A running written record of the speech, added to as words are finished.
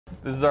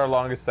This is our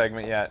longest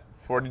segment yet.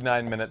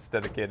 49 minutes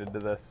dedicated to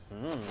this.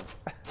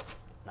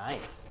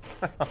 Nice.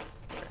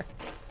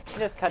 Should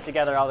just cut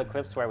together all the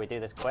clips where we do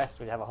this quest.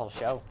 We'd have a whole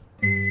show.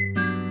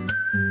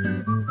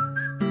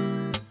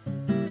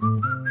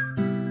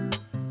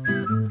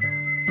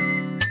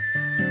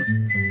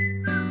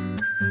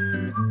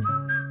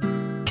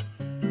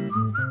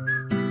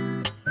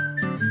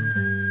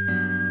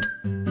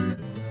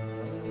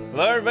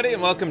 Hello everybody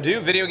and welcome to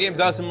Video Games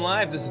Awesome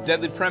Live. This is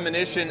Deadly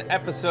Premonition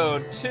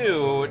episode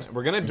 2.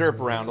 We're gonna derp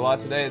around a lot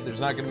today. There's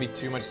not gonna be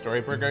too much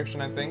story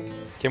progression, I think.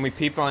 Can we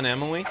peep on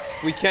Emily?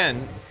 We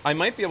can. I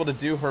might be able to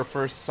do her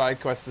first side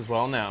quest as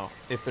well now,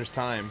 if there's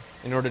time.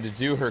 In order to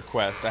do her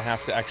quest, I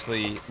have to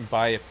actually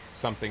buy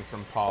something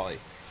from Polly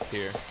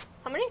here.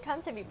 How many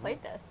times have you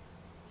played this?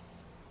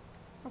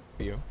 A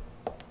few.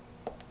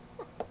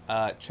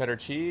 Cheddar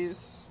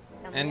cheese.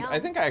 And Yum. I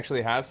think I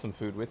actually have some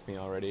food with me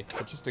already,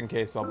 but just in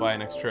case, I'll buy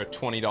an extra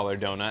 $20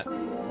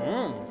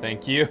 donut.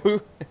 Thank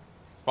you.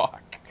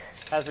 Fuck.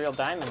 Has real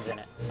diamonds in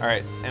it. All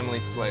right,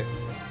 Emily's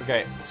place.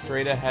 Okay,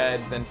 straight ahead,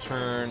 then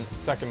turn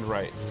second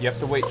right. You have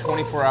to wait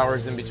 24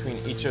 hours in between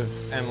each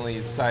of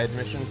Emily's side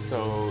missions,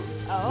 so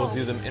we'll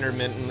do them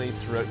intermittently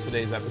throughout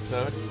today's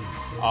episode.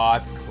 Aw,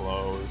 it's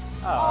closed.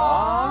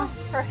 Aww.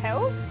 Her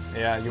house?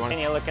 Yeah, you want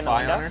Can to you look in the spy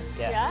window? on her?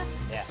 Yeah.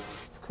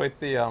 It's quite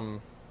the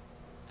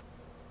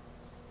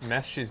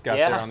mess she's got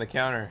there on the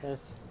counter.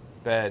 Yes.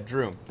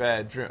 Bedroom.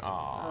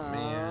 Aw,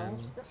 man.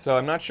 So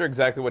I'm not sure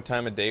exactly what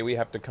time of day we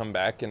have to come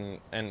back and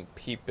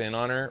peep in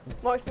on her.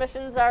 Most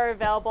missions are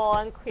available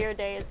on clear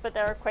days, but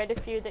there are quite a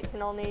few that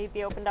can only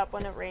be opened up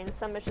when it rains.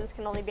 Some missions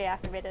can only be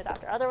activated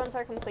after other ones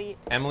are complete.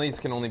 Emily's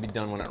can only be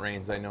done when it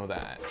rains, I know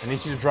that. I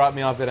need you to drop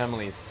me off at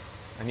Emily's.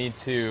 I need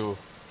to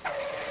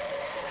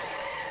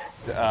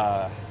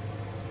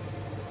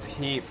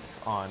peep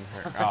on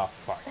her. Oh,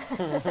 fuck.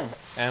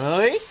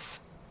 Emily?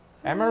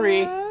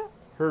 Emery.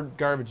 Her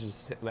garbage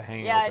is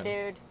hanging open.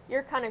 Dude.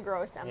 You're kind of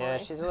gross, Emily. Yeah,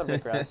 she's a little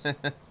bit gross.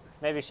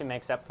 Maybe she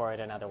makes up for it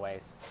in other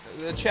ways.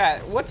 The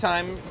chat, what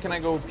time can I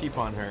go peep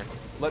on her?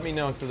 Let me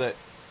know so that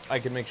I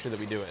can make sure that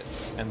we do it.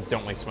 And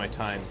don't waste my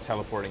time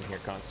teleporting here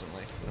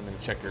constantly. I'm gonna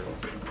check your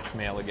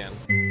mail again.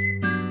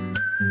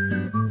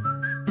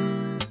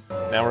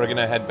 Now we're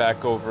gonna head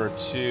back over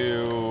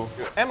to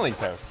Emily's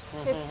house.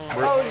 Do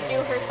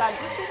her side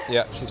mission?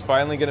 Yeah, she's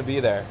finally gonna be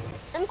there.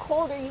 I'm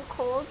cold. Are you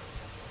cold?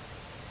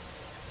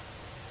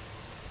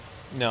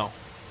 No.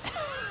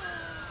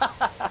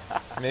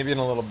 Maybe in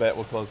a little bit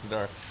we'll close the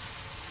door.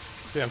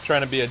 See, I'm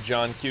trying to be a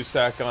John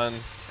Cusack on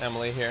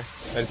Emily here.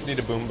 I just need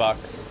a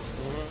boombox.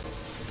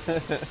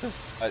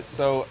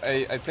 So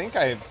I think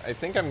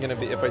I'm gonna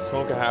be, if I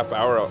smoke a half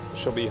hour,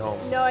 she'll be home.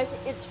 No,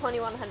 it's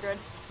 2100.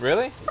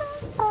 Really?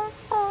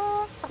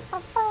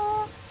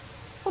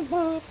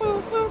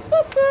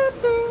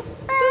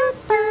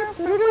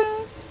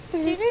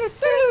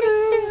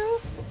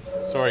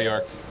 Sorry,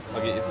 York.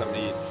 I'll get you something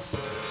to eat.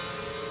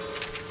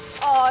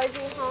 Oh, is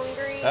he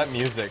hungry? That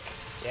music.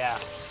 Yeah.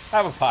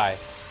 Have a pie.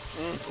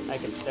 I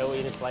could still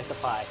eat a slice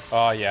of pie.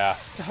 Oh yeah.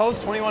 What the hell is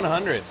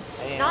 2100?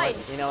 Hey,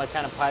 Nice. You know what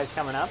kind of pie is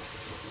coming up?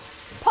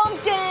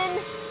 Pumpkin!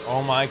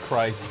 Oh my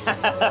Christ.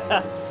 Ready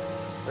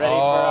for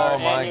our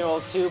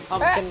annual 2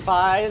 pumpkin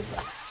pies?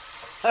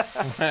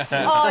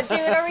 Oh, dude,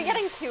 are we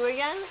getting 2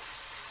 again?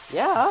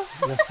 Yeah.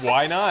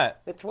 Why not?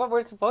 It's what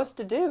we're supposed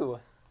to do.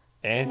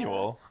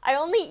 Annual. I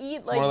only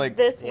eat more like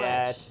this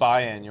yeah, much. it's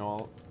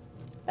Biannual.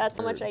 That's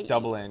how much I eat.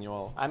 Double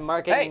annual. I'm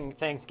marketing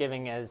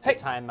Thanksgiving as the Hey.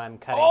 time I'm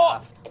cutting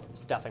off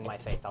stuffing my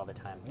face all the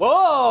time.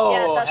 Whoa!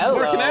 Yeah, that's She's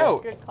working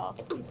out. Good call.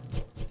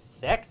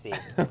 Sexy.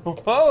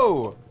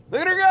 Whoa!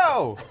 Look at her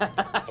go!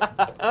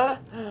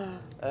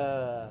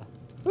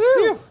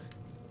 Woo!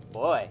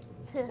 Boy,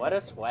 what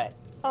a sweat.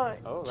 Oh,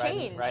 Oh,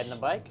 change. riding the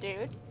bike?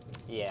 Dude.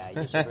 Yeah,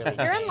 you should really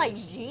You're in change. like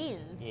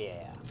jeans.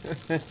 Yeah.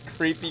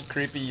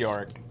 Creepy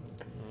York.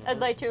 I'd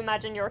like to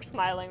imagine you're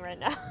smiling right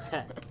now.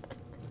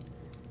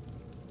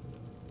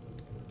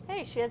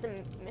 Hey, she has a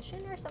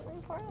mission or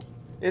something for us?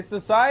 It's the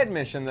side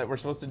mission that we're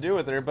supposed to do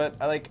with her, but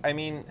I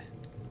mean,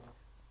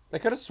 I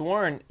could have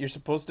sworn you're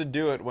supposed to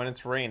do it when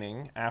it's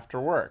raining after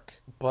work,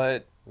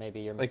 but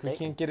Maybe you're like mistaken. we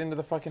can't get into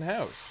the fucking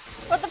house.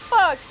 What the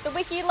fuck? The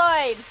wiki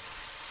lied.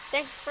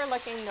 Thanks for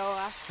looking,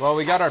 Noah. Well,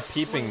 we got our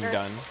peeping Wonder.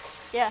 done.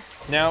 Yeah.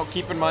 Now,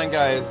 keep in mind,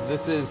 guys,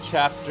 this is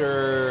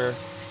chapter...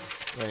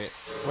 Wait,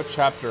 what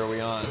chapter are we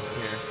on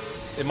here?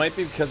 It might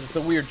be because it's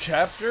a weird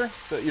chapter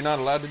that you're not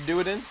allowed to do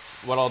it in.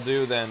 What I'll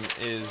do then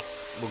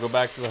is we'll go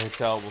back to the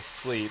hotel, we'll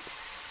sleep,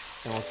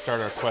 and we'll start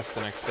our quest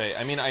the next day.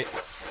 I mean,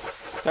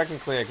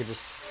 technically I could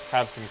just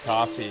have some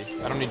coffee.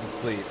 I don't need to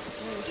sleep.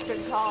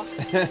 Good call.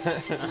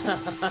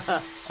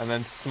 And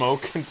then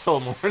smoke until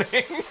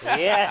morning.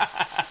 Yes.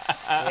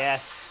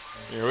 Yes.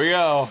 Here we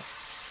go.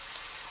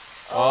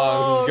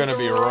 Oh, this is gonna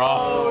be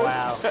rough. Oh,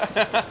 wow.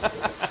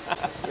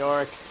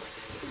 York.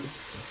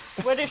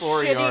 What a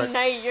Poor shitty York.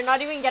 night. You're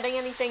not even getting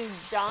anything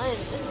done.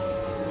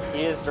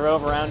 He just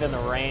drove around in the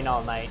rain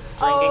all night,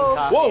 drinking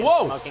coffee Whoa, and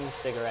whoa. smoking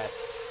cigarettes.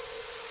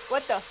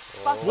 What the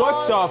fuck?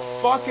 What the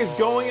fuck is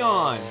going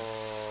on?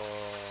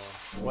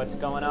 What's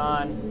going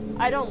on?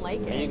 I don't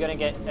like Are you it. gonna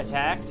get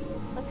attacked?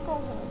 Let's go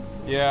home.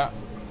 Yeah.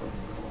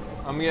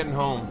 I'm getting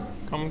home.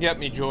 Come get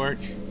me,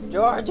 George.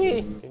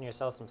 Georgie! Giving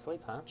yourself some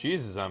sleep, huh?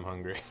 Jesus, I'm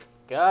hungry.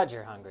 God,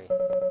 you're hungry.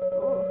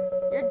 Ooh,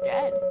 you're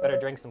dead. Better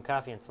drink some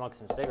coffee and smoke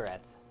some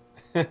cigarettes.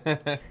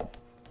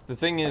 The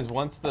thing is,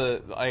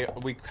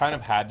 we kind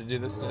of had to do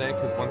this today,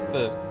 because once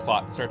the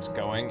plot starts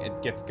going,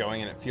 it gets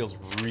going and it feels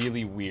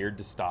really weird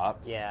to stop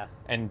Yeah.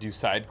 and do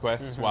side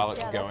quests while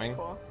it's Yeah, going. that's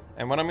cool.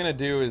 And what I'm gonna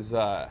do is,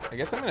 I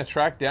guess I'm gonna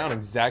track down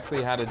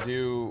exactly how to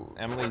do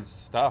Emily's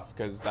stuff,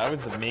 because that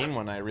was the main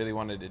one I really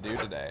wanted to do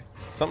today.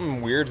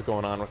 Something weird's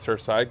going on with her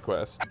side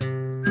quest.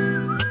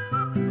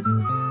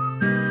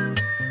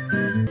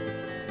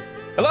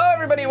 Hello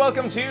everybody,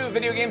 welcome to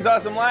Video Games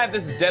Awesome Live.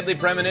 This is Deadly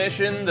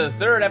Premonition, the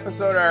third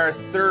episode, our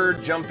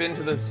third jump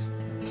into this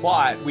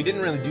plot. We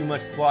didn't really do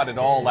much plot at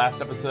all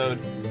last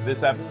episode.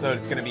 This episode,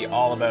 it's gonna be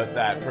all about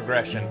that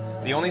progression.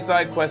 The only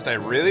side quest I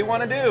really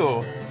wanna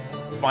do,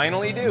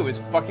 finally do, is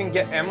fucking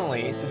get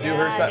Emily to do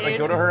her side, like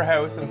go to her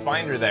house and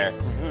find her there.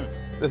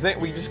 The thing,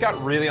 we just got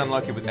really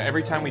unlucky with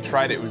every time we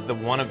tried it, it was the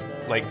one of,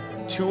 like,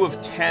 2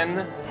 of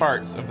 10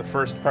 parts of the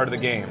first part of the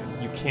game.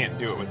 You can't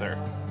do it with her.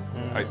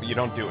 You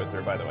don't do it with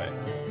her, by the way.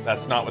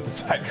 That's not what the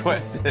side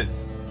quest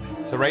is.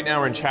 So right now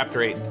we're in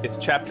chapter 8. It's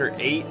chapter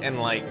 8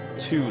 and like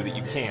 2 that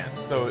you can't.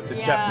 So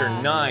it's chapter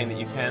 9 that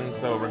you can.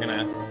 So we're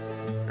gonna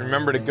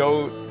remember to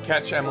go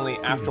catch Emily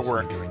after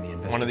work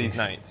one of these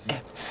nights.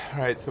 All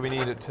right, so we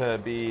need it to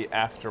be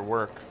after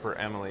work for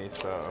Emily.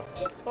 So,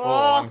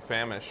 oh, I'm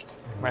famished.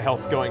 My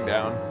health's going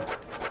down.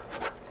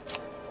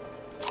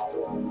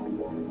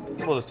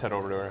 We'll just head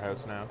over to her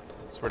house now.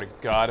 Swear to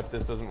God, if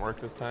this doesn't work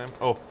this time.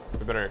 Oh,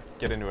 we better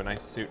get into a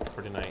nice suit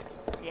for tonight.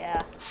 Yeah.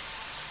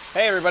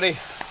 Hey everybody,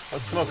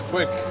 let's smoke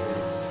quick.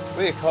 What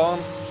do you call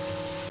them?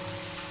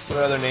 What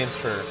are other names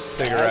for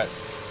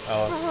cigarettes?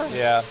 Oh,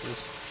 yeah,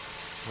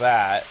 there's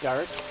that.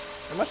 Dark?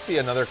 There must be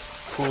another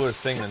cooler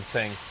thing than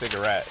saying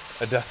cigarette.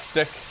 A death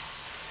stick?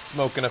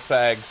 Smoking a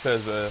fag,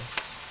 says a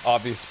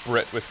obvious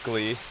Brit with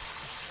glee.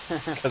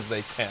 Because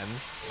they can.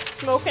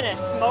 Smoking it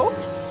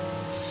smokes?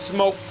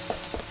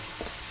 Smokes.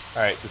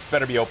 Alright, this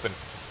better be open.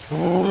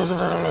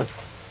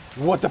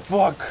 What the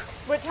fuck?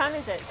 What time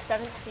is it?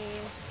 17.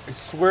 I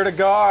swear to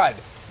God.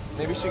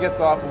 Maybe she gets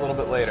off a little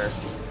bit later.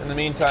 In the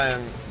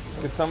meantime,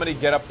 could somebody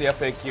get up the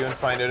FAQ and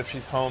find out if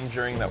she's home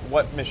during that?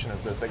 What mission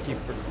is this? I keep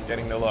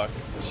forgetting to look.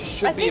 She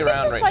should be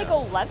around right now. I think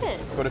this is like 11.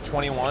 Go to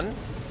 21?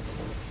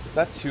 Is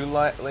that too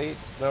late,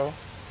 though?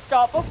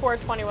 Stop before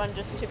 21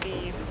 just to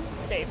be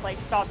safe. Like,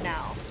 stop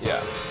now.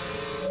 Yeah.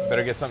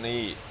 Better get something to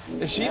eat.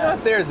 Is she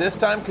not there this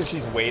time because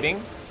she's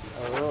waiting?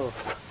 Oh.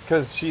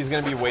 Because she's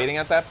going to be waiting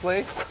at that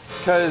place?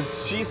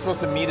 Because she's supposed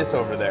to meet us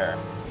over there.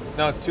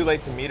 No, it's too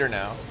late to meet her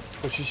now.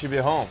 So she should be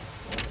home.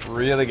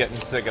 Really getting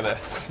sick of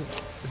this.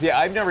 See,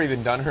 I've never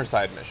even done her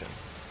side mission.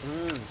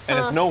 And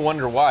it's no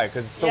wonder why,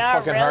 because it's so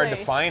fucking hard to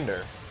find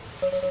her.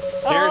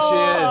 Here she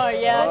is. Oh,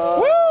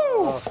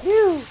 yes.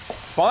 Woo!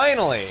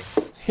 Finally!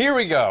 Here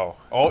we go.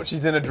 Oh,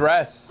 she's in a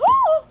dress.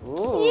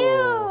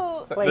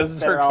 Cute. This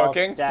is her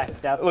cooking.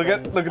 Look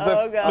at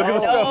the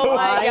stove. Oh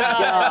my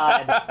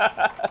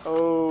God.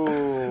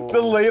 Oh.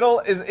 The ladle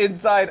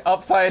is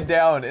upside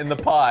down in the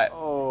pot.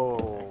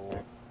 Oh.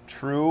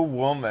 True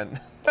woman.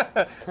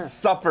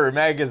 Supper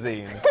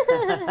magazine.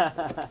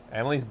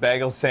 Emily's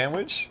bagel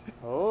sandwich.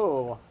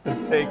 Oh.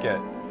 Let's take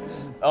it.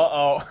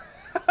 Uh-oh.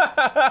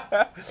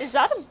 Is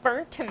that a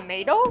burnt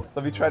tomato?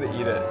 Let me try to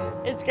eat it.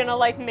 It's gonna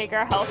like make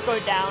our health go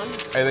down.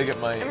 I think it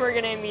might. And we're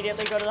gonna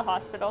immediately go to the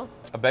hospital.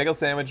 A bagel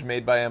sandwich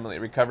made by Emily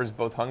recovers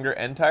both hunger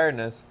and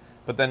tiredness,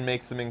 but then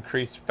makes them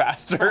increase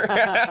faster.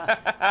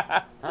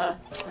 All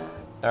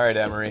right,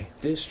 Emery.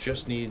 This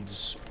just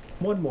needs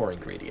one more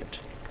ingredient.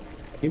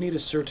 You need a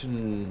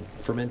certain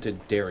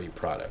fermented dairy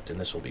product, and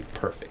this will be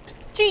perfect.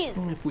 Cheese.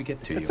 If we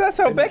get to you, That's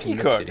how then we Becky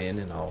can mix cooks. it in,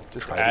 and I'll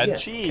Just try it add again,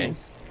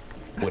 cheese. okay?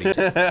 What do you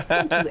think?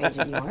 Thank you,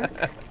 Agent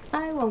York.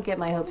 I won't get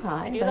my hopes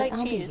high, You but like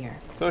I'll be cheese. here.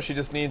 So she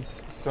just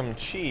needs some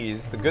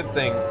cheese. The good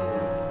thing,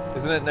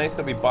 isn't it nice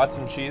that we bought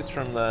some cheese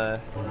from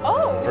the...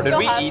 Oh, Or did still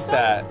we have eat some?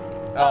 that?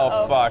 Oh,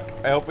 Uh-oh. fuck.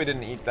 I hope we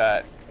didn't eat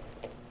that.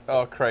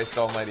 Oh, Christ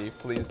almighty.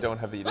 Please don't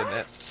have eaten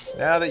it.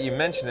 Now that you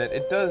mention it,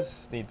 it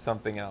does need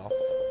something else.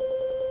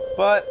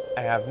 But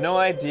I have no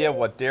idea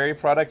what dairy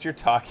product you're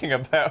talking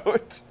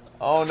about.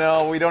 Oh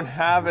no, we don't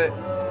have it.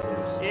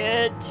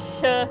 Shit.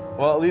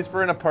 Well, at least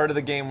we're in a part of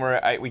the game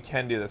where we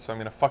can do this, so I'm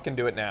gonna fucking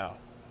do it now.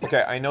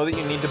 Okay, I know that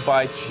you need to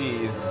buy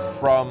cheese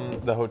from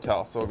the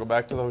hotel, so we'll go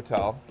back to the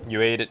hotel.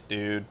 You ate it,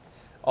 dude.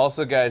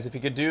 Also, guys, if you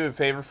could do a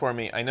favor for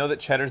me, I know that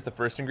cheddar's the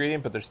first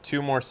ingredient, but there's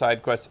 2 more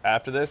side quests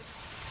after this.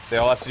 They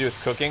all have to do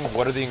with cooking.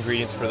 What are the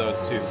ingredients for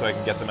those 2 so I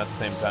can get them at the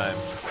same time?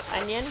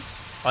 Onion.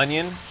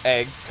 Onion,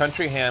 egg,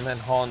 country ham, and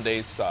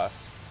hollandaise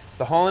sauce.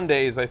 The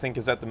hollandaise, I think,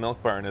 is at the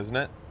milk barn, isn't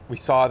it? We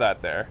saw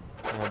that there.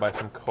 I'm gonna buy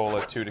some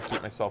cola, too, to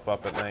keep myself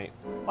up at night.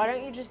 Why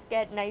don't you just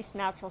get nice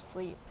natural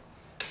sleep?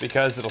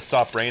 Because it'll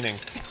stop raining.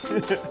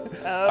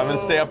 I'm gonna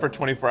stay up for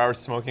 24 hours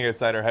smoking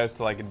outside our house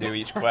till I can do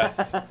each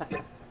quest.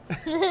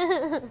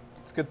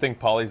 It's a good thing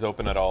Polly's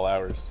open at all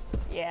hours.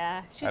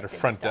 Yeah, she's At her good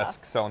front stuff.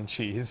 desk selling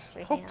cheese.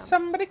 Right Hope now.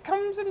 somebody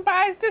comes and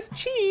buys this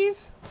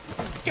cheese.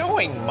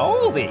 Going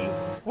moldy.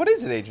 What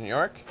is it, Agent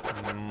York?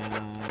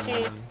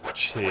 Cheese.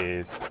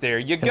 Cheese. There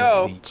you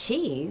go.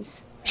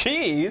 Cheese?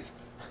 Cheese?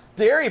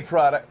 Dairy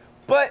product.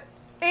 But,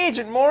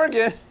 Agent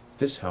Morgan.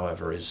 This,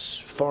 however, is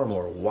far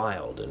more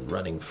wild and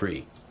running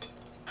free.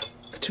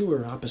 The two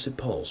are opposite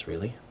poles,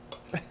 really.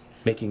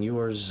 Making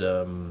yours,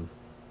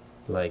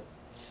 like...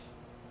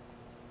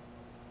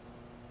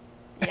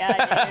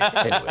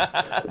 Yeah, dude.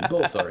 Anyway,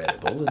 both are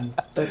edible, and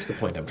that's the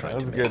point I'm trying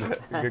That was to a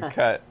make. good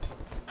cut.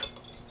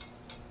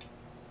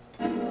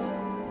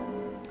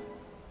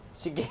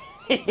 She gave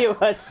you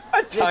a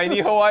Tiny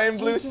Hawaiian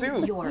blue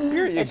suit. York.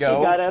 Here you that she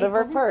go. got out of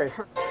her purse.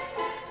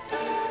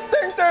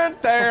 Ding, ding,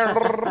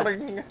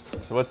 ding.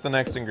 So what's the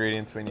next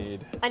ingredients we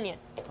need? Onion.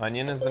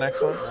 Onion is the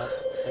next one? Yep,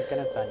 thinking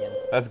it's onion.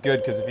 That's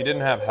good, because if you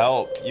didn't have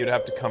help, you'd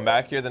have to come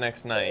back here the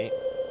next night,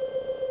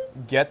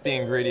 get the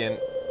ingredient,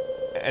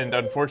 and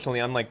unfortunately,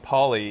 unlike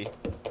Polly,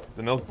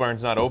 the milk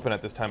barn's not open at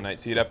this time of night,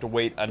 so you'd have to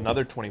wait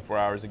another 24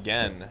 hours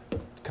again to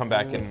come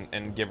back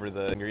and give her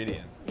the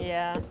ingredient.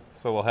 Yeah.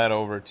 So we'll head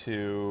over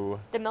to...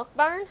 The milk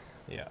barn?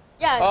 Yeah.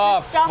 Yeah, it's Oh,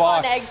 the stuff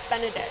on fuck. Eggs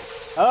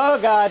Benedict. Oh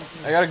God!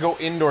 I gotta go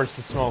indoors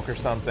to smoke or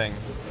something.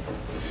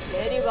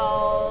 Shitty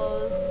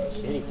balls.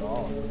 Shitty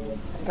balls.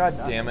 God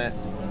Suck. damn it.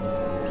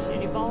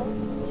 Shitty balls?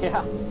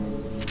 Yeah.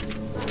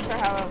 Not sure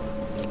how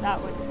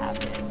that would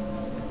happen.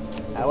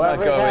 Let's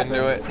However not go happens,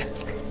 into it.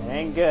 It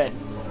ain't good.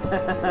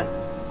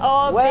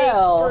 Oh,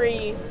 Well. big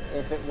free.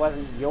 If it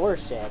wasn't your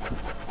shit.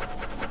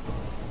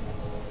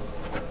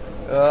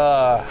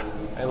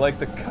 I like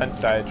the cunt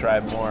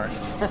diatribe more.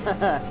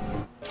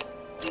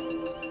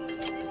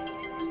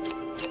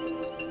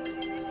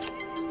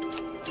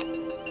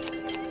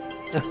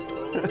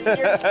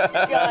 Your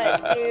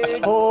gut,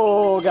 dude.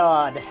 Oh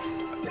God.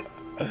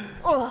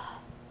 Ugh.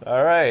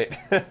 All right.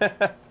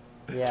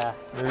 Yeah.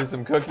 Maybe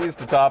some cookies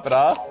to top it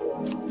off.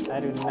 I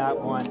do not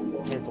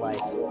want his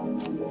life.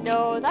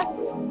 No,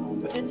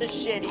 this is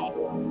shitty.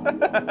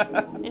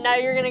 And now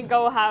you're gonna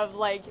go have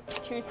like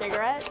 2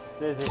 cigarettes?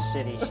 This is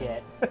shitty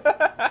shit.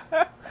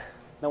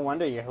 No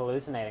wonder you're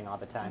hallucinating all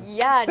the time.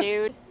 Yeah,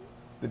 dude.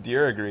 The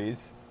deer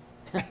agrees.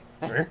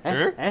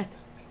 Eh?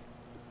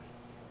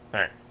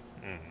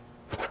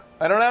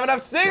 I don't have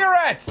enough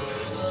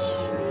cigarettes!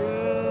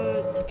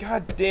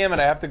 God damn it,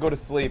 I have to go to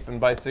sleep and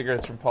buy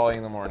cigarettes from Polly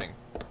in the morning.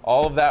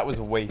 All of that was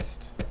a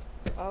waste.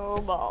 Oh,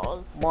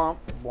 balls. Womp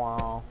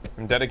womp.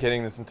 I'm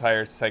dedicating this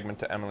entire segment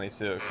to Emily,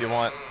 so if you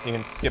want, you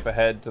can skip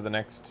ahead to the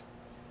next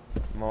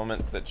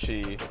moment that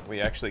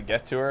we actually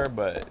get to her,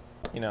 but,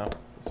 you know,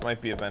 this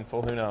might be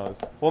eventful, who knows.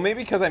 Well,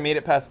 maybe because I made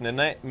it past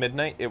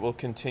midnight, it will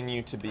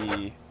continue to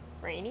be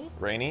Rainy?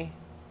 rainy.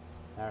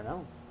 I don't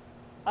know.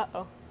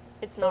 Uh-oh.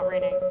 It's not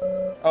raining.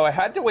 Oh, I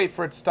had to wait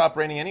for it to stop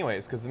raining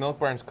anyways, because the milk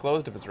barn's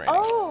closed if it's raining.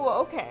 Oh,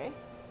 okay.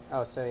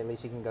 Oh, so at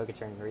least you can go get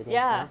your ingredients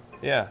Yeah. now?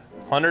 Yeah,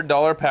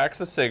 $100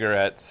 packs of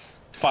cigarettes.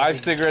 5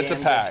 cigarettes a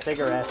Damn good pack.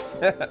 Cigarettes.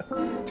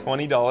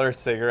 $20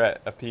 cigarette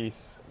a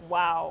piece.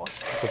 Wow.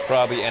 This will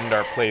probably end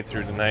our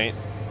playthrough tonight.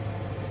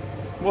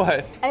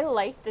 What? I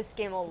like this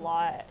game a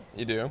lot.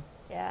 You do?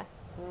 Yeah.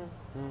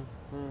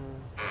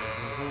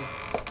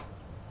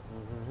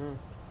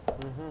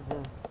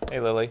 Hey,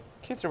 Lily.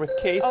 Kids are with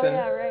Kason. Oh,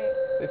 yeah, right.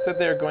 They said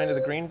they were going to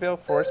the Greenville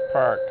Forest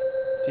Park.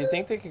 Do you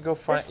think they could go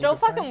They're find? still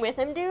fucking with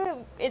him, dude?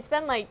 It's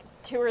been like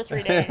 2 or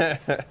 3 days.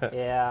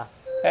 Yeah.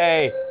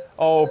 Hey,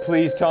 oh,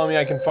 please tell me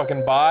I can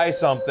fucking buy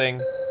something.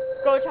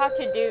 Go talk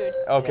to dude.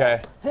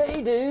 Okay.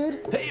 Hey,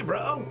 dude. Hey,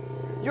 bro!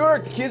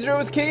 York, the kids are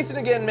with Kason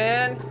again,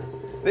 man.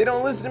 They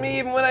don't listen to me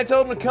even when I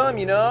told them to come,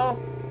 you know?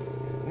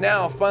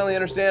 Now, I finally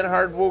understand how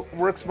hard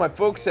works my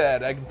folks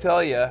had, I can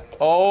tell you.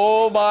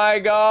 Oh my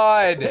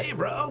god! Hey,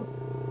 bro!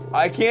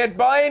 I can't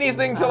buy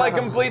anything till I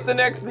complete the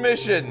next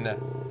mission.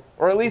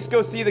 Or at least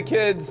go see the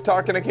kids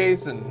talking to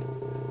Kason.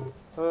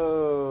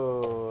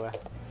 Ooh.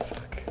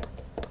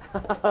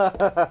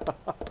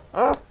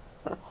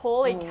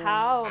 Holy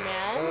cow,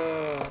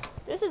 man.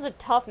 This is a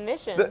tough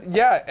mission.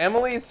 Yeah,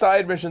 Emily's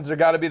side missions are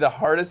gotta be the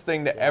hardest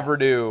thing to ever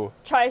do.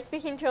 Try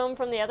speaking to him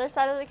from the other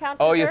side of the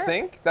counter. Oh, you Derp?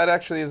 think? That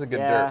actually is a good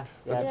Yeah, derp.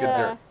 That's yeah. good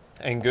Yeah. derp.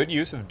 And good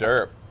use of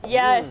derp.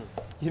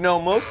 Yes. You know,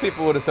 most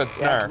people would have said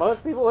Yeah, snarf.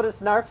 most people would have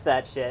snarfed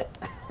that shit.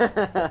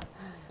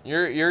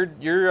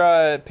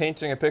 You're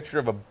painting a picture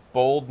of a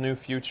bold new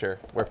future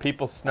where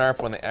people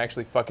snarf when they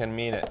actually fucking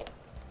mean it.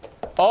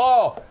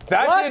 Oh,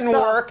 that What didn't the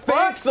work. fuck?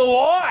 Thanks a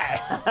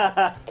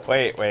lot.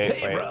 wait.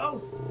 Hey,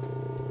 bro!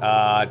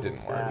 It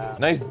didn't work. Yeah.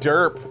 Nice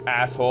derp,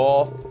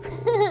 asshole.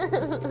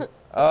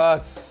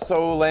 It's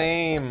so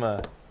lame.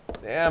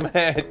 Damn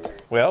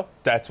it. Well,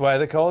 that's why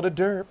they call it a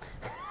derp.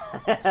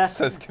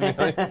 Says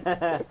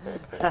Chameleon.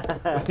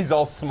 He's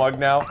all smug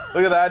now.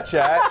 Look at that,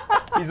 chat.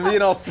 He's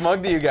being all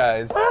smug to you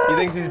guys. He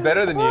thinks he's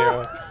better than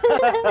you.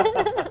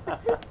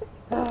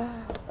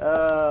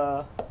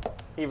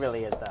 He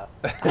really is, though.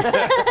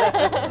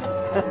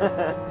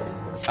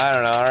 I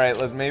don't know. All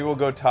right, maybe we'll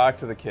go talk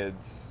to the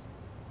kids.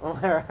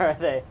 Where are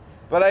they?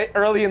 But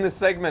early in the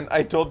segment,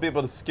 I told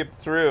people to skip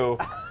through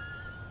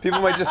People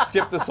might just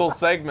skip this whole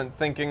segment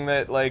thinking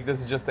that like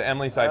this is just the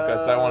Emily side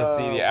quest. I want to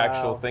see the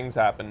actual things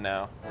happen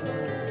now.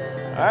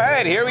 All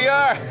right, here we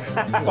are.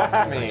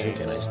 Fuck me. Isaac,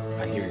 and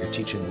I hear you're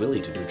teaching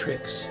Willie to do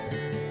tricks.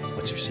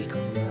 What's your secret?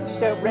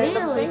 Shout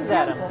random Really things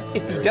at him. simple.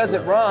 If he does it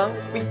wrong,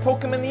 we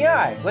poke him in the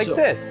eye like So-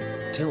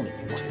 this. Tell me.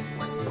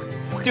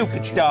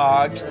 Stupid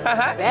dog.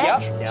 Haha.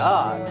 Bad Yep.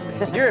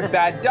 dog. You're a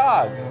bad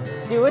dog.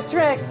 Do a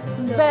trick.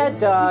 Bad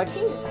dog.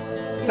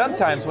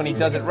 Sometimes when he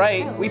does it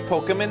right, we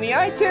poke him in the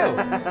eye too.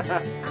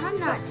 I'm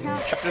not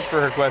telling. Chapters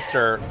for her quest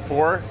are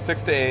 4,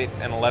 6 to 8,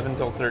 and 11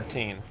 till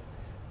 13.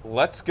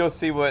 Let's go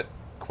see what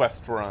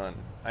quest we're on.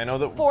 I know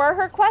that For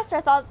her quest, I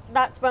thought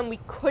that's when we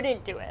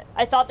couldn't do it.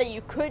 I thought that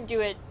you could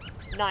do it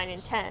 9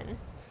 and 10.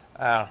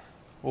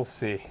 we'll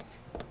see.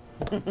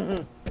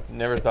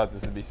 Never thought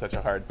this would be such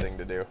a hard thing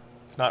to do.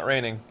 It's not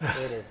raining.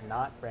 It is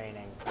not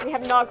raining. We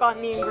have not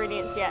gotten the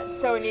ingredients yet,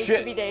 so it needs Shit.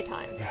 to be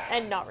daytime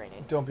and not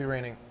raining. Don't be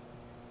raining.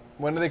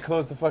 When do they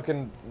close the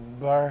fucking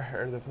bar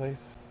or the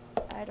place?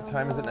 I don't know.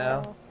 time is it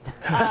now?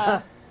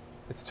 Uh,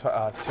 It's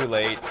too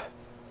late.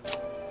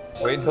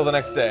 Wait until the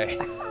next day.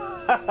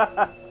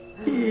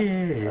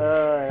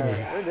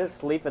 We're just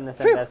sleeping this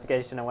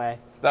investigation away.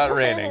 It's not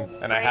raining,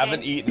 and I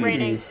haven't eaten.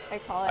 Raining, I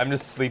call it. I'm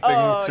just sleeping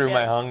Oh, through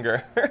my yes.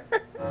 hunger.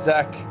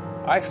 Zach,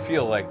 I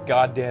feel like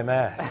goddamn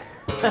ass.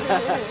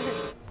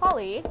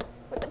 Polly,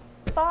 what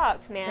the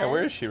fuck, man? Yeah,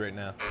 where is she right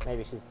now?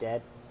 Maybe she's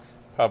dead.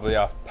 Probably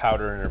off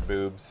powder in her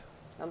boobs.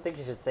 I don't think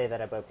you should say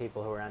that about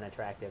people who are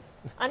unattractive.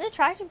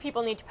 Unattractive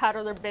people need to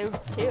powder their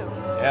boobs too.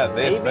 Yeah,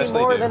 they Maybe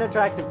especially more do. than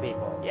attractive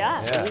people.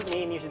 Yeah. Yeah. Doesn't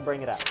mean you should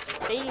bring it up.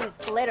 They use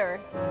glitter.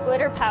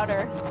 Glitter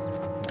powder.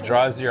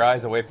 Draws your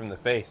eyes away from the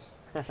face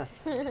to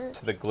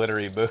the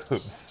glittery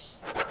boobs.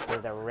 To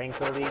the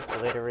wrinkly,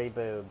 glittery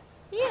boobs.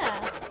 Yeah.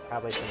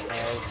 Probably some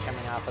hairs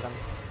coming off of them.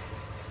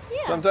 Yeah.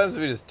 Sometimes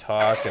we just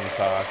talk and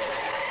talk.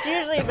 It's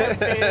usually about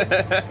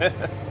boobs.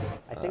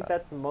 I think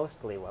that's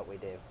mostly what we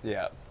do.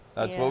 Yeah,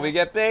 that's Yeah. what we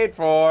get paid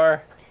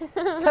for.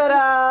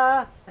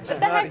 Ta-da! It's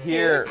not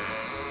here.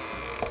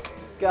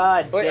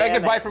 God Wait, damn I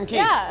could it. buy from Keith.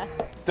 Yeah.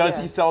 Does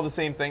Yeah. he sell the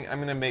same thing? I'm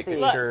gonna make See.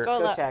 Look, sure. go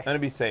Go look. check. I'm gonna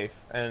be safe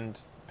and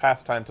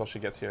pass time till she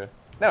gets here.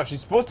 No,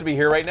 she's supposed to be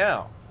here right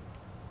now.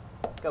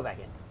 Go back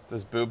in.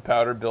 Does boob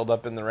powder build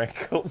up in the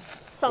wrinkles?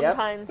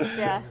 Sometimes,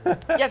 yeah.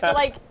 You have to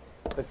like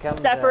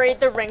Becomes separate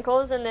the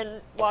wrinkles and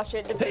then wash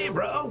it. Hey,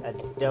 bro. a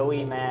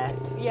doughy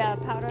mass. Yeah,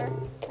 powder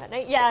at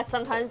night. Yeah,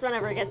 sometimes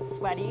whenever it gets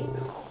sweaty,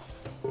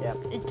 Yep.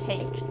 it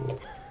cakes.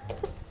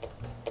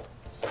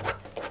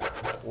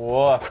 A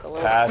little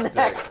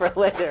snack Fantastic. for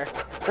later.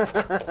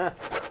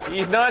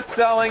 He's not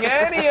selling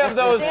any of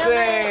those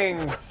Damn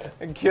things.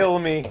 Kill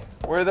me.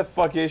 Where the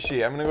fuck is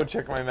she? I'm gonna go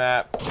check my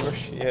map, see where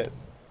she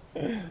is.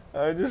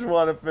 I just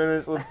want to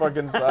finish this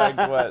fucking side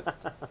quest.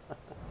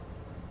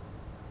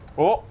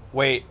 Oh,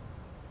 wait.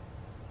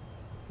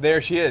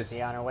 There she is. Is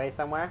she on her way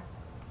somewhere?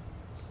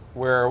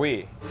 Where are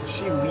we? Is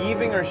she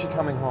leaving or is she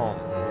coming home?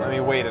 Let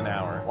me wait an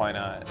hour. Why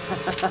not?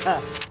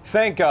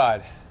 Thank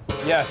God.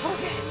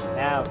 Yes.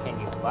 Now, can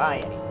you buy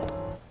anything?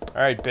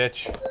 All right,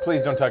 bitch.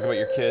 Please don't talk about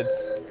your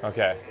kids.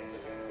 Okay.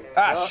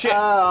 Ah, shit.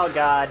 Oh,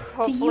 God. Do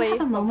you Hopefully, have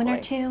a moment or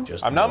hopefully. two?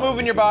 Just I'm not one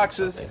moving if your you want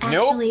boxes. something.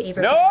 Nope. Actually,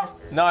 Avery Nope. does.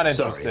 Not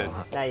Sorry, interested.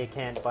 Now you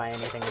can't buy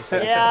anything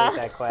until Yeah. you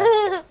complete that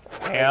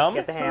quest. Ham.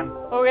 Get the ham.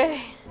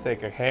 Okay.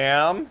 Take a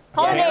ham.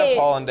 Hollandaise. Can of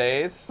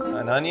hollandaise,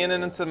 an onion,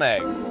 and some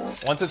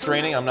eggs. Once it's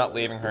raining, I'm not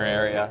leaving her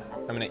area.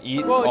 I'm gonna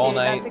eat Whoa, all dude,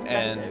 night that's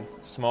and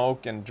expensive.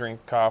 smoke and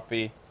drink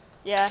coffee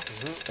Yeah. until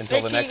Make the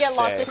sure next you get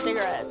lots day. of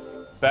cigarettes.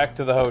 Back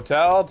to the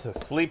hotel to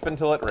sleep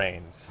until it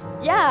rains.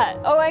 Yeah.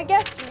 Oh, I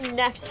guess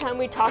next time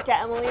we talk to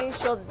Emily,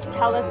 she'll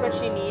tell us what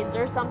she needs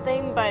or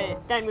something,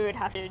 but then we would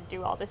have to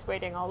do all this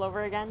waiting all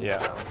over again. Yeah,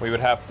 So. we would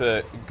have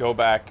to go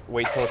back,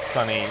 wait till it's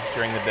sunny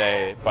during the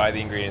day, buy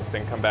the ingredients,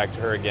 then come back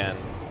to her again.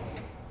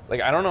 Like,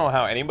 I don't know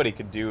how anybody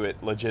could do it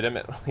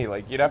legitimately.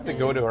 Like, you'd have to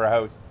go to her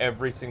house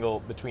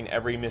between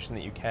every mission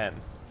that you can.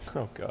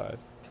 Oh, God.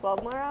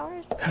 12 more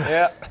hours?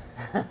 Yeah.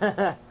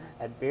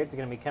 That beard's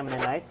gonna be coming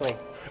in nicely.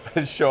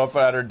 I'd show up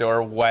at her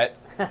door wet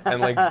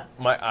and, like,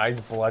 my eyes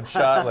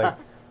bloodshot. Like,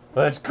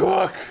 let's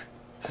cook.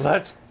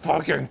 Let's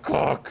fucking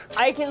cook.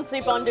 I can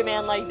sleep on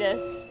demand like this,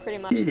 pretty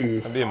much.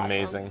 That'd be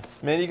amazing.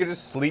 Man, you could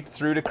just sleep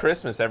through to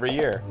Christmas every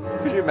year.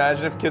 Could you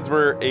imagine if kids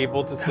were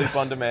able to sleep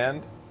on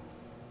demand?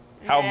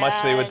 How much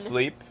they would Man.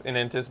 sleep in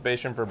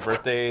anticipation for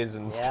birthdays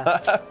and Yeah.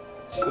 stuff.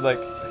 Like,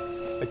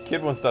 the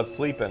kid won't stop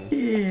sleeping.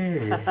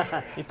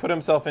 He put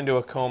himself into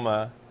a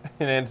coma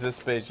in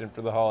anticipation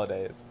for the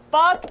holidays.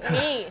 Fuck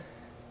me.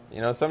 You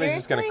know, somebody's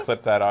just gonna Seriously?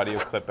 clip that audio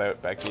clip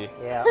out, Becky.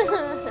 Yeah.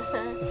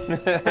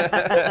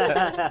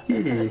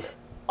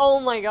 Oh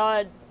my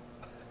god.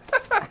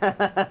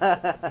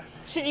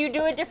 Should you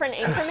do a different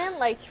increment,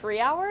 like 3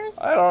 hours?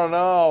 I don't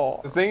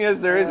know. The thing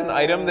is, there is an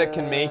item that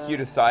can make you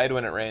decide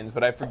when it rains,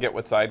 but I forget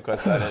what side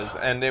quest that is.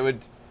 And it would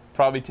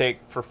probably take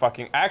for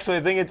fucking... Actually,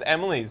 I think it's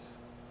Emily's.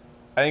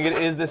 I think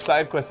it is this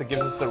side quest that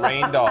gives us the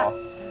rain doll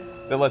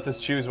that lets us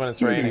choose when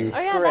it's raining. Oh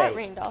yeah, Great. that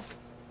rain doll.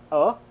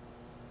 Oh?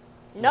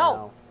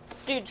 No.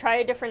 Dude, try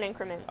a different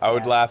increment. I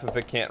would Yeah. laugh if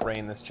it can't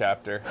rain this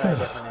chapter. Try a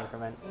different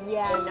increment.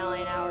 Yeah,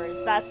 9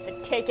 hours. That's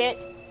the ticket.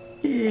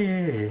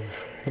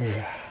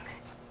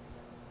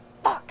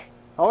 Fuck.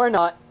 Or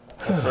not.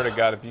 I swear to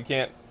God, if it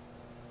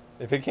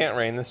can't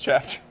rain this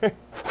chapter.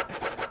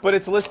 But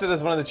it's listed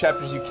as one of the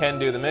chapters you can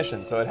do the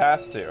mission, so it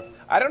has to.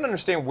 I don't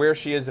understand where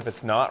she is if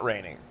it's not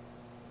raining.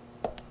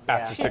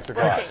 After Yeah. 6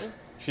 o'clock. Working.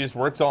 She just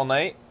works all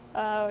night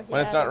Oh, yeah.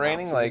 when it's not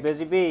raining? She's a Like,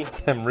 busy bee.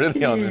 I'm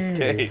really on this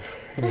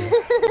case.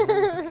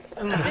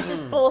 This is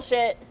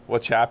bullshit.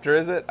 What chapter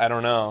is it? I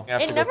don't know. You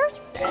have It to never go,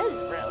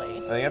 says, really. I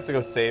think you have to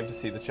go save to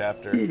see the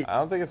chapter. I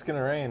don't think it's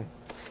gonna rain.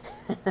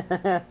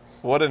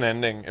 What an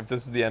ending, if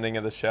this is the ending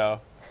of the show.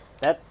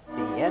 That's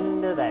the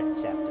end of that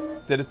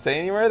chapter. Did it say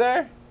anywhere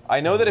there? I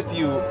know that if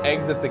you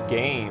exit the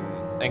game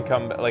and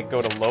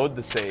go to load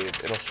the save,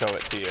 it'll show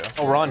it to you.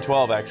 Oh, we're on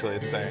 12 actually,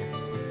 it's saying.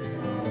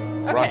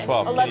 We're on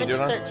 12. Can 11 you do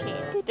to it on? 13.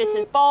 This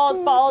is balls,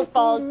 balls,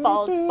 balls,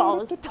 balls,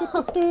 balls, balls.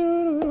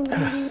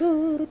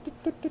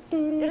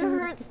 It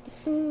hurts.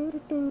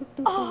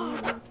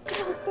 Oh,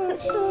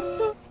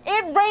 God.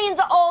 It rains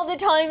all the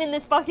time in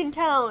this fucking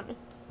town.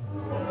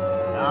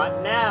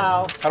 Not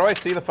now. How do I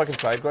see the fucking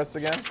side quests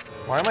again?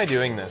 Why am I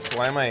doing this?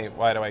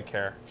 Why do I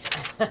care?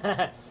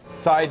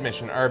 Side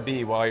mission,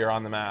 RB, while you're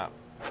on the map.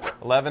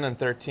 11 and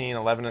 13,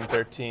 11 and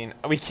 13.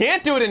 We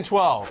can't do it in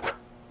 12!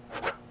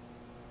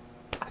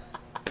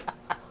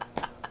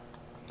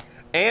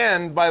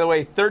 And, by the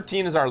way,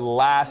 13 is our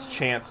last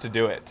chance to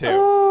do it, too.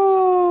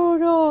 Oh,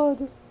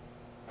 God.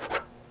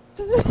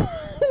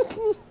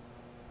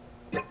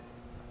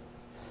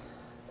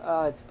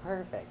 Oh, it's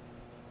perfect.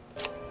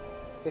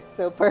 It's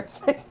so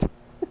perfect.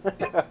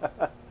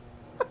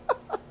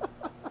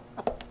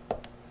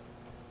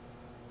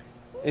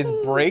 It's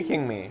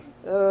breaking me.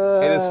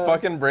 It is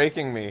fucking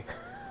breaking me.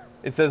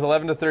 It says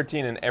 11 to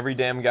 13 in every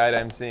damn guide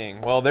I'm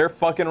seeing. Well, they're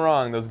fucking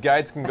wrong. Those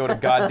guides can go to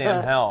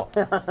goddamn hell.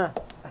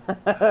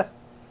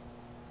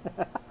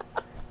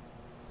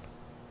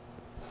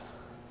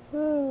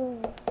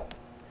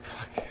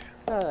 Fuck.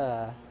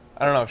 I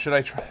don't know. Should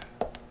I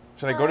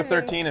go to I'm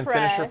 13 and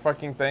finish her impressed.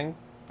 fucking thing?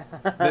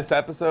 This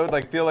episode?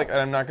 Like, feel like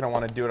I'm not gonna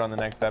want to do it on the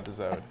next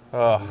episode.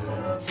 Ugh.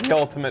 The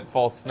ultimate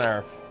false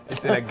snarf.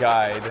 It's in a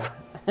guide.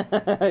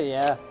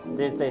 Yeah.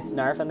 Did it say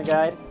snarf in the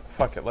guide?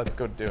 Fuck it. Let's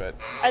go do it.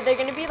 Are they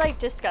gonna be like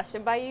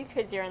disgusted by you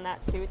because you're in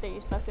that suit that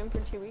you slept in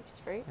for 2 weeks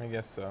straight? I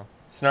guess so.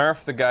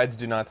 Snarf. The guides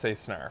do not say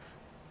snarf.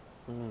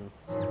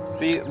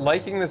 See,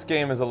 liking this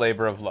game is a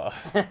labor of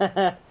love.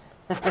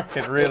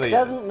 It really It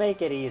doesn't is.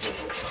 make it easy.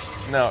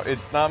 No,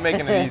 it's not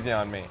making it easy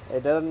on me.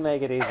 It doesn't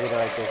make it easy to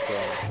like this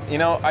game. You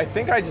know, I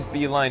think I just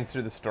beelined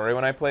through the story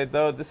when I played,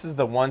 though. This is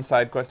the one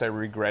side quest I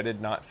regretted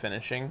not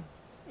finishing,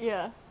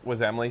 Yeah.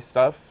 was Emily's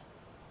stuff.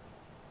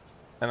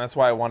 And that's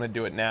why I want to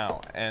do it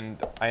now.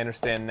 And I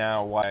understand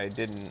now why I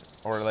didn't,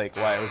 or like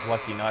why I was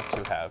lucky not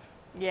to have.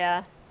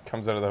 Yeah.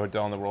 Comes out of the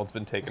hotel and the world's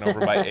been taken over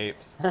by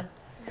apes.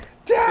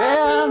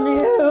 Damn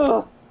you!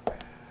 All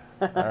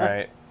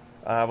right.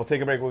 We'll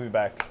take a break. We'll be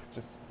back.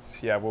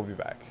 Yeah, we'll be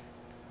back.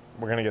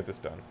 We're going to get this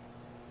done.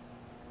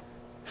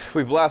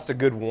 We've lost a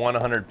good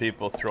 100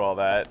 people through all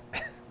that.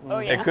 Oh,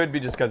 yeah. It could be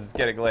just because it's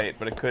getting late,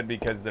 but it could be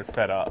because they're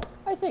fed up.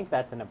 I think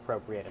that's an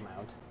appropriate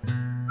amount.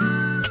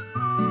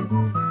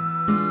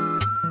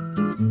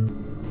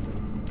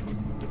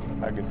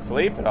 I could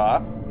sleep it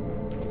off.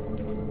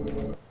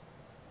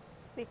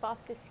 Sleep off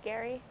the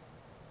scary.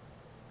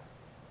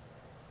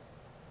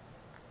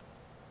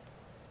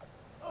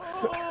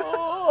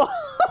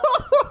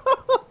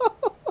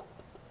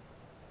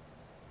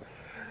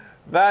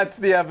 That's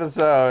the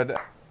episode.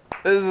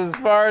 This is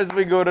as far as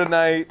we go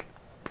tonight.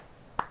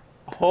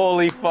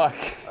 Holy fuck.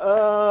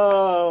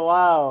 Oh,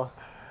 wow.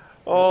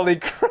 Holy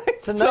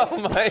Christ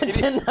almighty.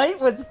 Tonight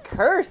was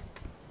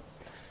cursed.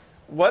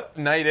 What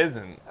night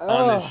isn't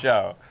on this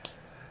show?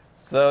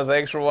 So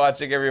thanks for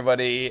watching,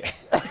 everybody.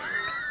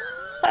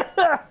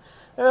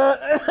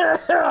 It's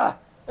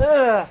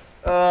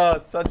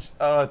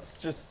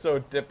just so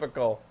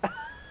typical.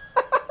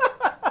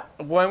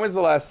 When was the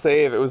last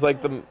save? It was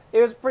like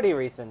It was pretty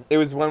recent. it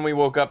was when we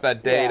woke up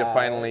that day to Yeah.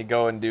 finally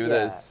go and do Yeah.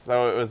 this.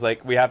 So it was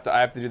like I have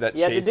to do that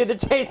You had to chase. do the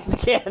chase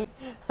again.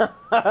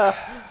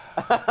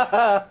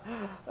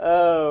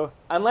 Oh,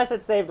 unless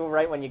it saved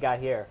right when you got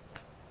here.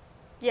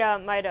 Yeah,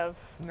 it might have.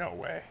 No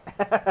way.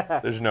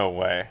 There's no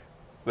way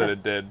that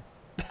it did.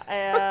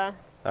 All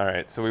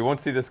right, so we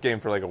won't see this game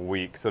for like a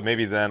week. So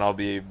maybe then I'll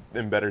be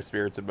in better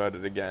spirits about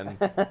it again.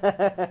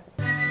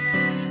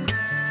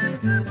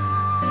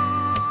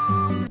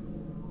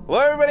 Hello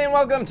everybody and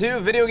welcome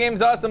to Video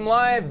Games Awesome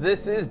Live.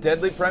 This is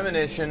Deadly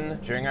Premonition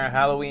during our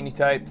Halloween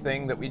type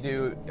thing that we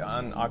do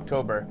on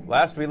October.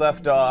 Last we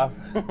left off,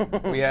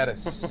 we had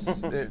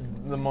the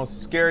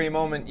most scary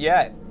moment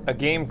yet. A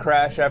game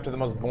crash after the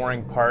most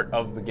boring part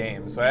of the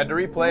game. So I had to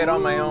replay it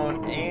on my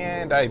own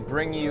and I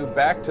bring you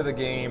back to the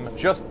game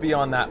just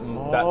beyond that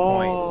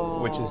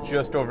point, which is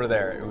just over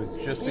there. It was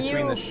just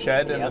between the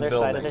shed and the other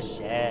building. side of the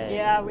shed.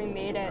 Yeah, we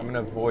made it. I'm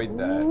gonna avoid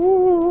that.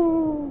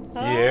 The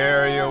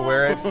area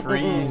where it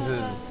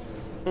freezes.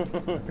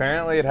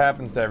 Apparently it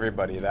happens to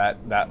everybody, that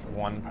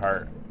one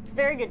part. It's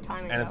very good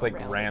timing. And it's though, like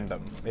really.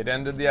 random. It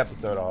ended the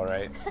episode all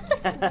right.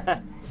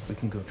 We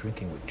can go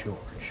drinking with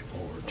George,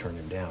 or turn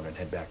him down and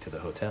head back to the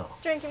hotel.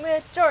 Drinking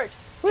with George.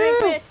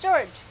 Drinking with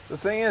George. The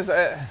thing is,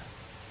 What?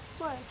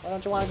 Why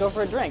don't you want to go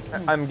for a drink?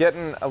 I'm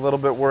getting a little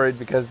bit worried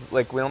because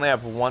like we only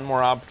have one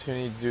more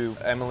opportunity to do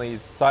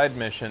Emily's side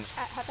mission.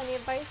 Have any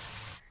advice?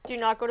 Do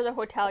not go to the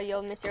hotel.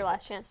 You'll miss your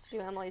last chance to do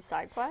Emily's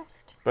side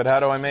quest. But how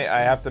do I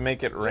have to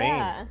make it rain.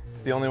 Yeah.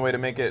 It's the only way to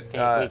make it.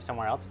 Can you sleep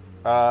somewhere else?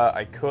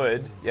 I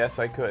could. Yes,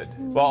 I could.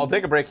 Well, I'll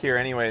take a break here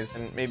anyways,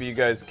 and maybe you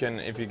guys can,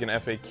 if you can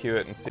FAQ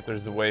it and see if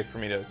there's a way for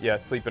me to,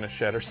 sleep in a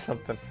shed or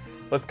something.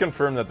 Let's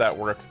confirm that that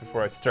works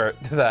before I start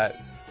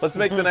that. Let's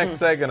make the next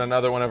segment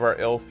another one of our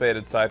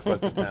ill-fated side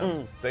quest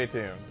attempts. Stay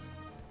tuned.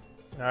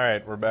 All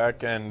right, we're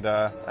back, and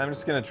I'm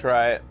just gonna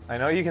try it. I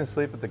know you can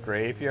sleep at the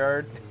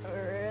graveyard.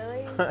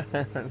 Really?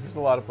 There's a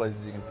lot of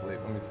places you can sleep.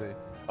 Let me see.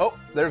 Oh,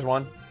 there's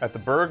one at the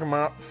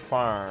Bergmont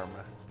Farm.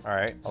 All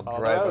right, I'll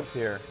drive up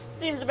here.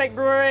 Seems a bit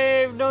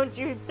grave, don't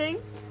you think?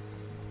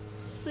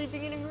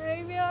 Sleeping in a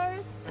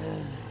graveyard?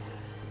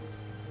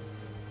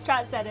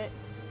 Chat said it.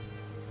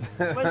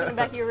 Wasn't a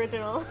Becky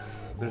original.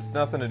 There's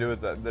nothing to do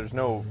with that. There's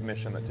no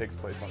mission that takes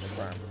place on the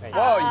farm. Right.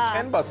 Oh, you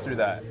can bust through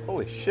that.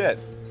 Holy shit.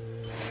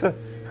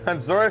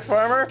 I'm sorry,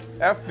 farmer.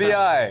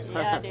 FBI.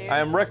 Yeah, dude. I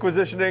am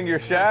requisitioning your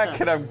shack,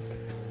 and I'm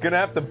gonna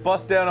have to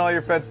bust down all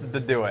your fences to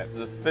do it. It's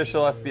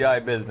official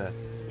FBI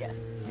business. Yes.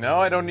 No,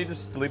 I don't need to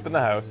sleep in the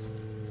house.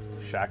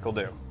 Shack will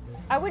do.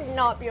 I would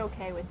not be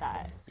okay with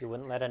that. You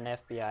wouldn't let an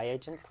FBI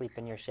agent sleep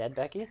in your shed,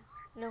 Becky?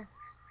 No.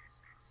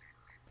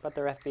 But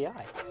they're FBI.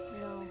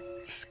 No.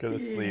 Just gonna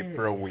sleep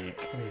for a week.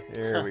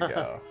 Here we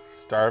go.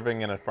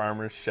 Starving in a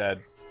farmer's shed,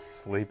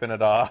 sleeping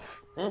it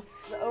off.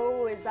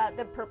 Oh, is that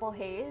the purple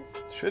haze?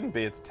 Shouldn't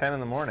be. It's 10 in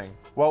the morning.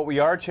 Well, we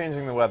are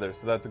changing the weather,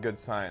 so that's a good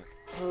sign.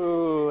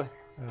 Ooh.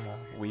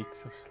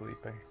 Weeks of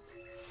sleeping.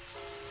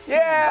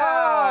 Yeah!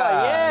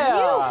 Oh,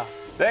 yeah!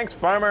 Thanks,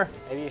 farmer.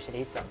 Maybe you should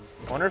eat some.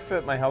 I wonder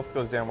if my health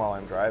goes down while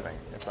I'm driving,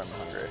 if I'm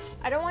hungry.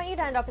 I don't want you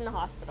to end up in the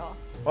hospital.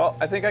 Well,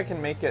 I think I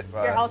can make it.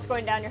 Your health's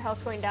going down, your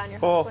health's going down, your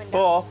health's going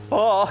down.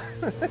 Oh.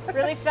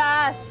 Really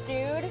fast,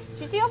 dude.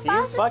 Do you see how If you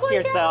fast it's fuck going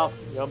yourself,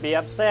 you'll be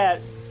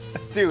upset.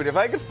 Dude, if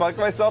I could fuck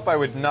myself, I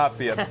would not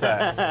be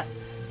upset.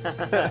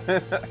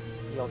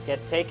 You'll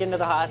get taken to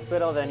the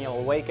hospital, then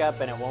you'll wake up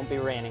and it won't be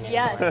raining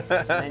anymore. Yes.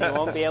 And then you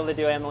won't be able to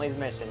do Emily's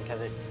mission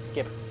because it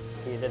skipped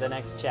you to the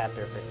next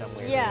chapter for some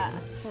weird Yeah.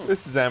 reason.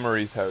 This is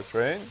Emery's house,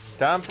 right?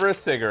 Time for a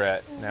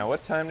cigarette. Now,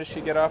 what time does she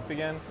get off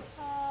again?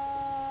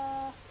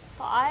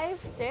 5,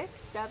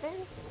 6, 7,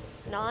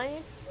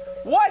 9.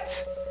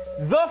 What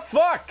the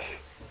fuck?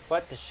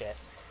 What the shit?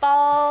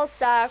 Ball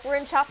sack. We're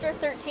in chapter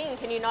 13.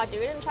 Can you not do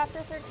it in chapter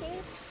 13?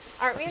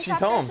 Aren't we in She's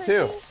chapter home,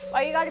 13? too.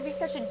 Why you gotta be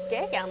such a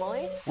dick,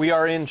 Emily? We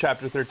are in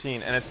chapter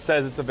 13, and it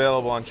says it's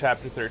available on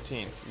chapter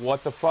 13.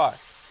 What the fuck?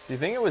 Do you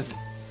think it was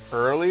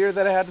earlier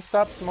that I had to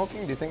stop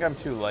smoking? Do you think I'm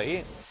too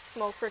late?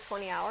 Smoke for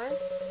 20 hours?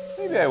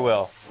 Maybe I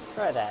will.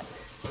 Try that.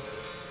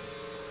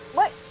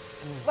 What?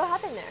 What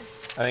happened there?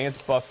 I think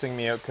it's busting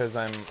me out because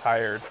I'm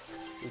tired.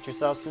 Eat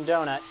yourself some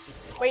donut.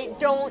 Wait,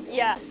 don't.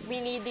 Yeah,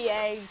 we need the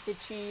egg, the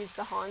cheese,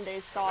 the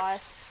hollandaise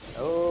sauce.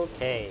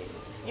 Okay.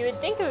 You would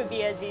think it would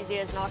be as easy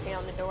as knocking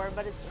on the door,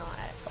 but it's not.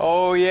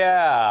 Oh,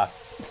 yeah.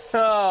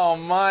 Oh,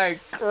 my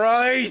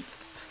Christ.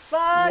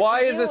 Fuck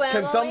Why is you, this? Can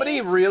Emily.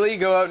 somebody really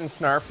go out and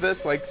snarf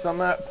this? Like,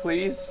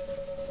 please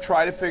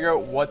try to figure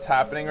out what's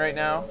happening right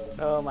now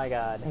Oh my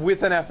god.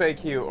 with an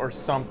FAQ or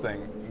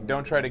something.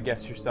 Don't try to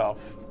guess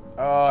yourself.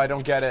 Oh, I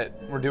don't get it.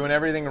 We're doing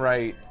everything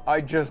right. I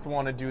just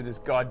want to do this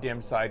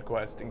goddamn side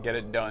quest and get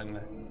it done.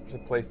 There's a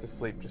place to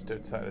sleep just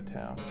outside of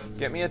town.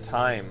 Get me a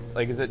time.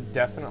 Like, is it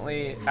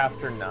definitely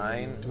after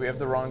 9? Do we have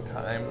the wrong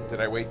time? Did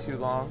I wait too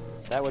long?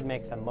 That would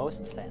make the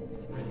most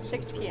sense.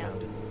 6 p.m.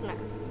 Snack.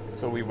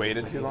 So we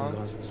waited too long?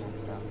 So.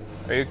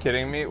 Are you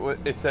kidding me?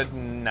 It said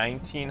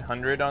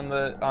 1900 on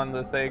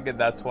the thing, and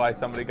that's why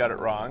somebody got it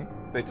wrong.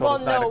 They told Well,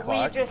 us 9 no,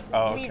 o'clock.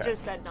 we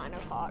just said 9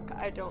 o'clock.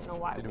 I don't know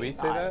why. Did we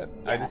say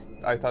thought- that?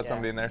 Yeah. I thought Yeah.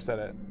 somebody in there said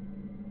it.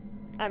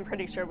 I'm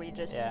pretty sure we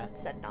just Yeah.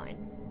 said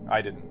 9.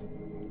 I didn't.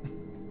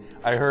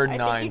 I heard I think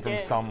 9 you from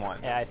did. someone.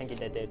 Yeah, I think you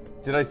did,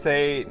 dude. Did I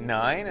say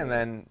 9 and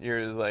then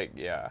you're like,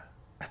 yeah.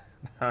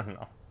 I don't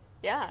know.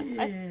 Yeah,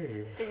 I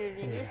figured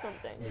you knew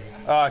something.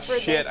 Oh For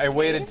shit, this I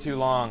waited case? too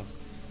long.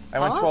 I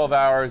went Huh? 12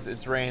 hours,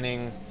 it's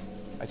raining.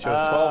 I chose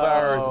 12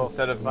 hours Oh,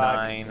 instead of fuck.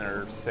 9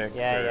 or 6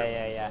 Yeah, or...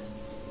 yeah.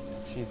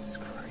 Jesus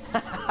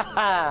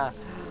Christ.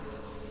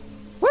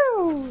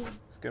 Woo!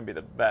 It's gonna be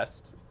the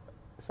best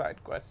side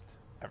quest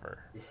ever.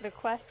 The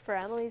quest for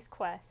Emily's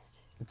quest.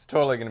 It's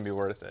totally gonna be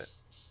worth it.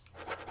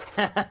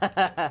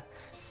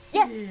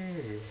 Yes!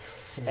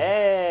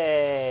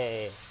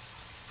 Hey!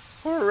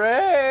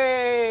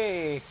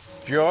 Hooray!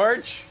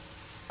 George,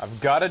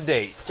 I've got a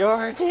date.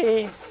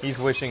 Georgie! He's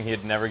wishing he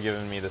had never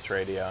given me this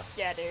radio.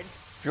 Yeah, dude.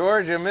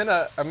 George, I'm in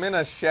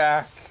a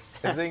shack.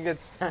 I think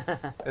it's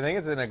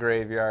in a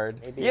graveyard.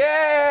 Maybe.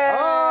 Yay!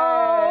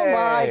 Oh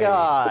my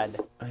god!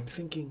 I'm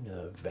thinking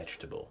a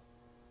vegetable.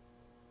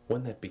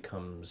 One that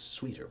becomes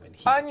sweeter when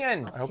heated.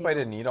 Onion! I hope I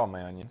didn't eat all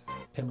my onions.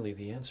 Emily,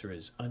 the answer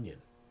is onion.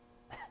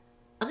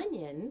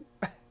 Onion?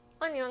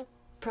 Onion.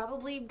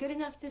 Probably good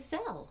enough to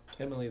sell.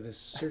 Emily, this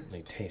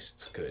certainly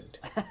tastes good.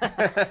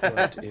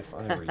 But if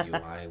I were you,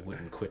 I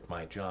wouldn't quit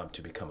my job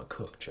to become a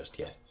cook just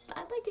yet.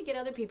 I'd like to get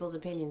other people's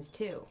opinions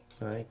too.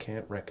 I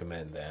can't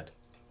recommend that.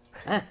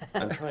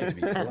 I'm trying to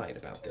be polite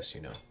about this,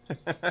 you know.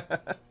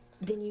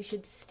 Then you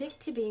should stick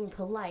to being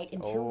polite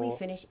until we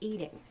finish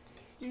eating.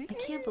 I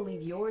can't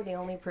believe you're the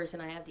only person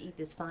I have to eat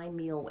this fine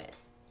meal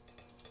with.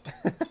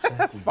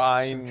 Zach, we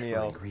Fine search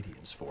meal. for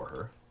ingredients for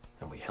her,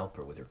 and we help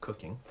her with her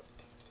cooking.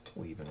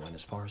 We even went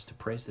as far as to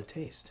praise the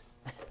taste.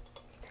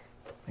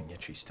 And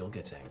yet she still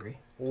gets angry.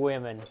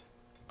 Women.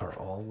 Are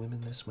all women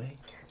this way?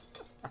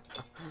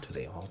 Do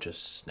they all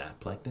just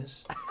snap like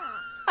this?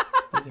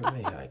 Either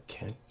way, I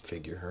can't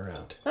figure her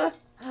out.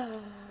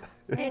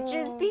 It'd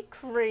just be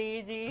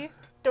crazy.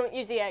 Don't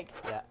use the egg.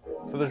 Yeah.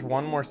 So there's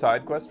one more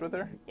side quest with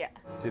her? Yeah.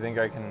 Do you think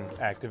I can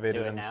activate Do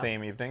it it in the now?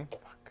 same evening?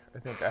 Fuck. I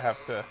think I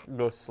have to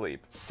go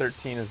sleep.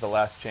 13 is the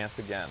last chance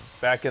again.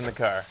 Back in the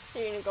car.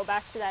 You're gonna go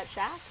back to that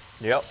shack?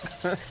 Yep.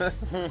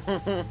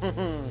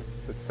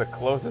 It's the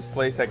closest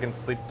place I can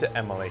sleep to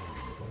Emily.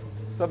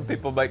 Some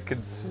people might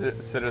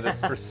consider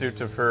this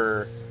pursuit of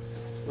her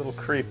a little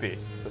creepy.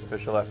 It's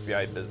official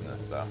FBI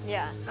business, though.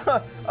 Yeah.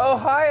 Oh,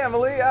 hi,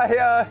 Emily.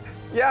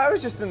 Yeah, I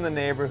was just in the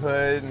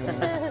neighborhood.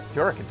 And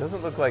York, it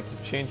doesn't look like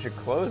you've changed your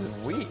clothes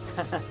in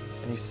weeks. And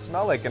you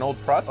smell like an old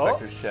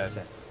prospector's shed.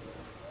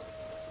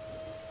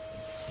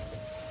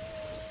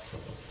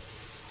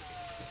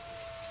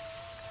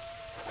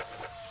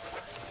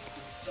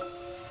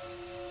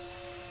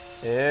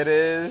 It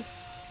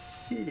is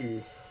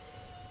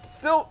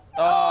still.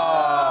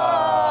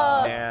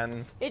 Oh,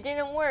 man. It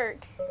didn't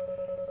work.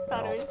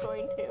 Thought it was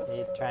going to. Are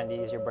you trying to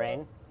use your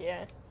brain?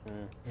 Yeah.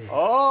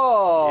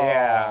 Oh!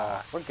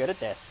 Yeah. We're good at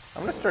this.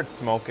 I'm gonna start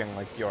smoking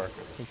like York.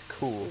 He's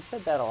cool. You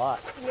said that a lot.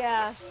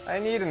 Yeah. I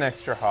need an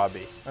extra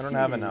hobby. I don't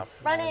have enough.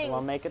 Might as Running.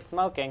 well make it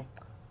smoking.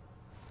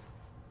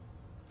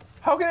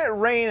 How can it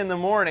rain in the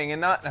morning and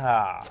not?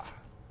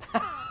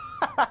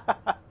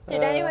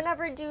 Did anyone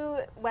ever do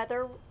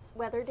weather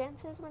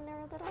dances when they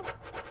were little?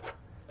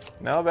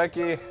 No,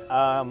 Becky.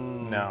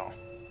 Um, No.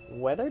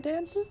 Weather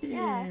dances?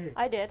 Yeah,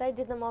 I did. I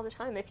did them all the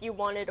time. If you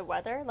wanted a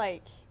weather,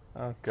 like,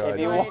 Oh If God.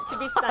 you wanted it to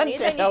be sunny,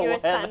 then you do a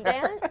sun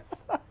weather. dance.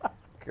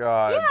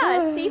 God.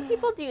 Yeah, see,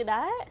 people do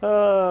that.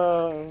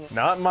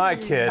 Not my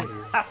kid.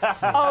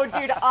 Oh,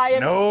 dude, I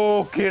am.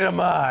 No kid of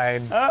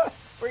mine.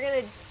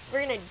 We're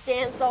gonna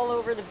dance all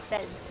over the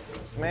beds.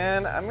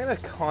 Man, I'm gonna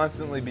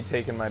constantly be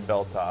taking my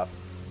belt off.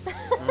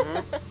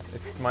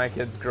 If my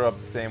kids grow up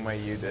the same way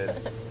you did.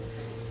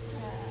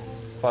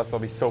 Plus, I'll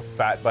be so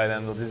fat by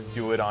then, they'll just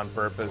do it on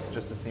purpose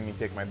just to see me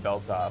take my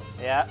belt off.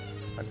 Yeah.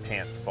 My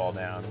pants fall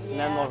down. And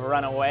then they'll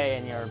run away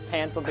and your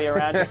pants will be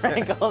around your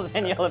ankles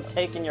and you'll have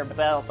taken your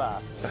belt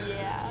off.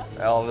 Yeah.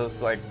 I'll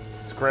just like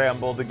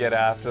scramble to get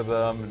after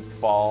them and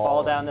fall.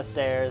 Fall down the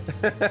stairs.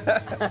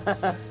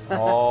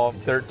 All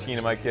 13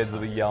 of my kids will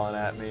be yelling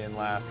at me and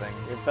laughing.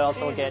 Your belt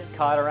will get Jesus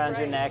caught around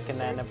your Christ. neck and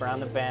then around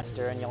the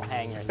banister and you'll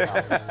hang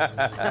yourself.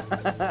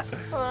 Well,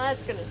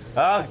 that's gonna.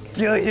 I'll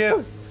kill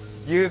you,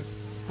 you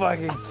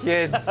fucking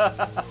kids.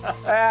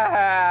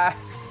 Ah,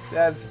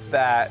 that's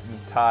fat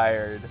and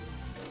tired.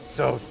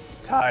 So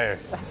tired.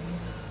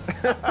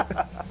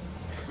 I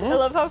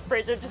love how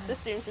Fraser just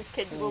assumes his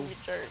kids will be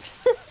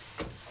jerks.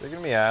 They're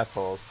gonna be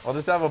assholes. I'll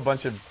just have a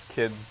bunch of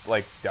kids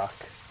like Duck.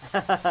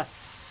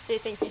 They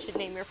think you should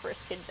name your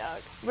first kid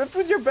Doug. Lift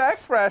with your back,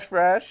 Fresh.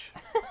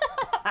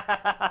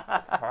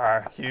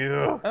 Fuck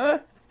you.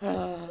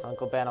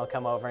 Uncle Ben will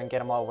come over and get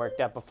them all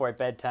worked up before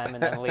bedtime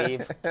and then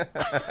leave.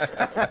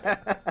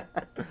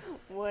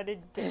 What a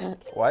dick.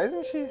 Why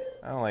isn't she?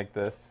 I don't like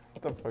this.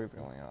 What the fuck is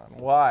going on?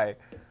 Why?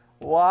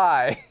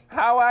 Why?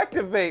 How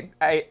activate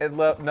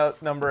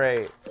number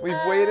 8? We've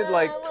waited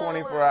like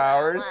 24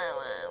 hours.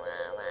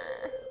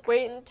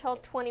 Wait until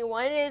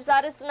 21. Is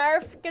that a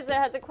snarf? Because it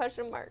has a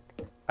question mark.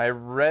 I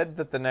read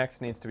that the next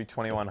needs to be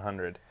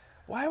 2100.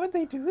 Why would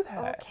they do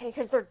that? Okay,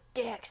 because they're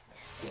dicks.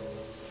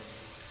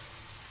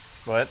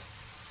 What?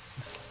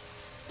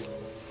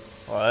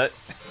 What?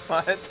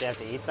 What? Do you have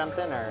to eat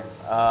something or?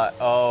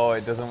 Oh,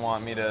 it doesn't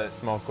want me to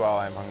smoke while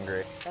I'm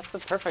hungry. That's the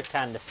perfect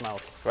time to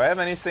smoke. Do I have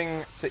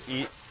anything to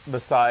eat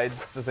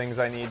besides the things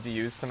I need to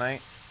use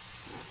tonight?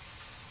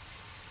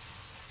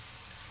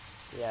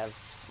 Do you have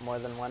more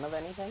than one of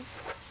anything?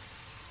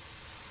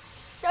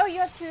 Oh, you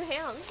have 2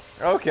 hams.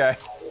 Okay.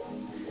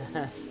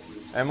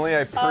 Emily,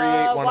 I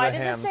pre-ate one why of the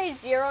does hams. it say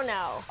 0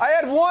 now? I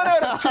had 1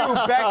 out of 2,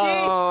 Becky!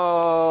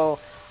 Oh.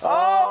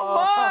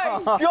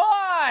 Oh my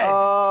god!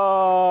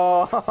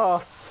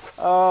 Oh.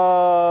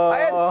 Oh. I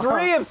had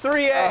 3 of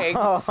 3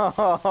 eggs.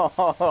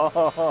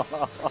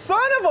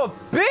 Son of a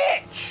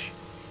bitch!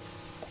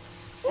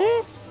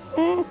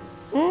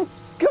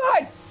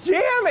 God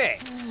damn it!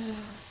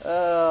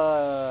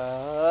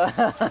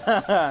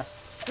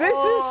 This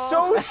is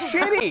so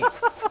shitty.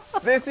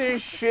 This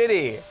is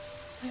shitty.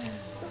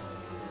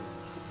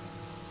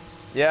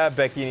 Yeah,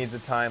 Becky needs a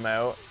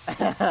timeout.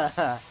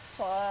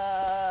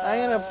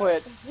 I'm gonna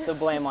put the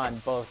blame on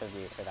both of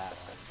you for that one.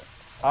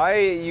 I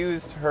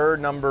used her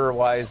number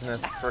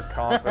wiseness for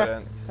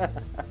confidence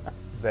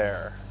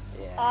there.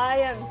 Yeah. I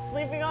am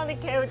sleeping on the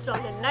couch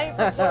on the night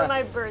before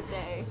my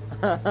birthday.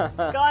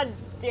 God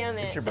damn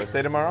it. It's your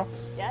birthday tomorrow?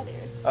 Yeah, dude.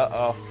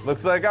 Uh-oh.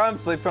 Looks like I'm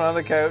sleeping on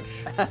the couch.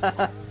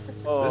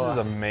 Oh. This is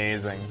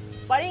amazing.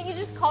 Why didn't you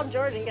just call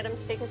George and get him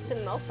to take us to the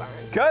milk barn?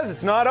 Because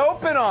it's not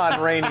open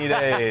on rainy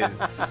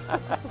days.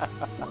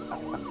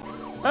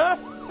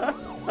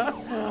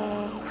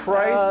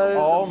 Christ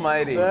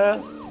almighty.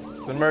 Best.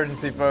 It's an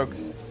emergency,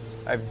 folks.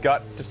 I've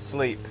got to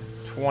sleep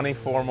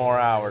 24 more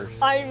hours.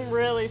 I'm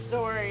really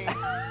sorry.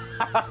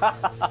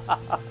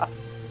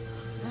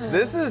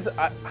 This is,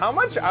 how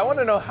much, I want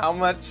to know how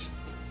much,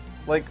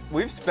 like,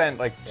 we've spent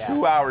like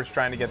 2 hours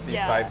trying to get these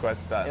Yeah. side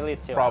quests done. At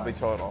least 2 Probably hours.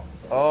 total.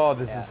 Oh,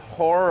 this is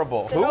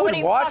horrible. So Who would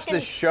nobody watch fucking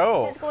this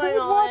show? is Who going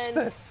would watch on.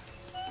 this?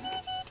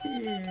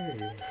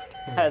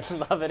 I'd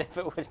love it if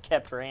it was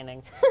kept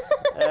raining.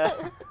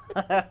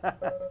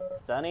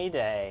 Sunny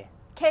day.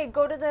 Okay,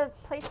 go to the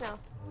place now.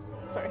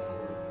 Sorry.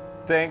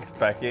 Thanks,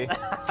 Becky.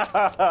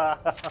 I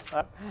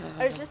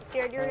was just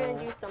scared you were gonna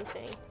do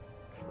something.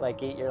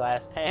 Like eat your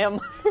last ham.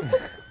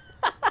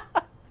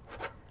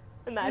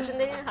 Imagine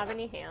they didn't have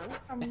any hands.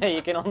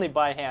 You can only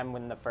buy ham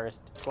in the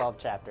first 12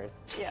 chapters.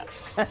 Yeah.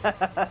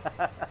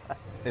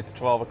 It's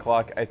 12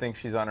 o'clock. I think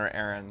she's on her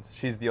errands.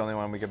 She's the only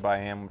one we could buy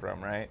ham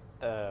from, right?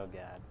 Oh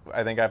god.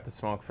 I think I have to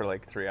smoke for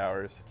like 3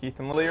 hours. Keith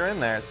and Lily are in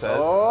there, it says.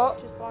 Oh,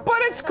 Just walk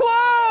But it's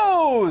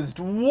closed!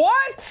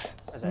 What?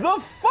 Is it?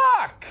 The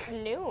fuck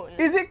noon.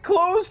 is it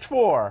closed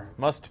for?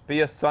 Must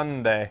be a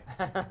Sunday.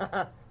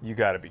 You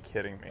gotta be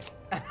kidding me.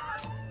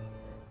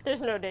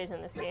 There's no days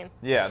in this game.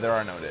 Yeah, there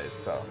are no days,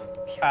 so.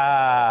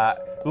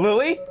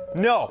 Lily?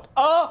 No.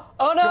 oh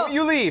no! Don't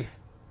you leave.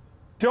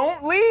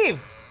 Don't leave.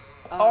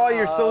 Oh,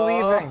 you're so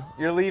leaving.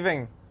 You're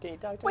leaving. Can you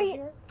talk to Wait. me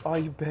here? Oh,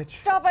 you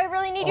bitch. Stop, I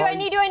really need you, Oh, I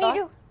need you, I need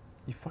you.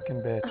 You fucking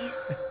bitch.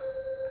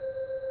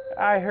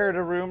 I heard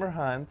a rumor,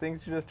 hon.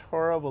 Things are just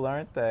horrible,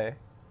 aren't they?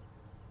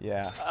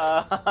 Yeah.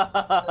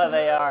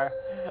 They are.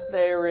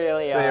 They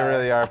really are. They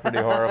really are pretty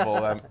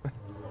horrible.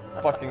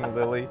 Fucking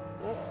Lily.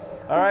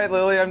 All right,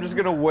 Lily, I'm just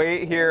gonna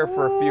wait here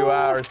for a few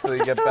hours till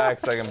you get back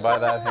so I can buy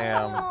that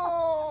ham.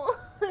 No.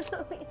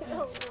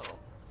 No.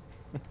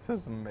 This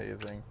is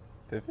amazing.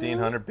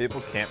 1,500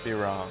 people can't be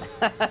wrong.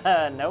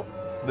 Nope.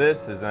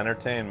 This is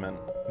entertainment.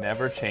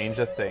 Never change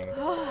a thing.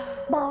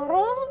 What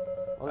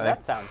was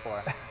that sound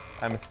for?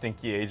 I'm a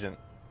stinky agent.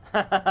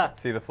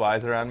 See the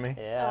flies around me?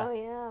 Yeah. Oh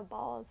yeah,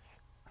 balls.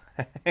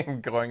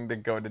 I'm going to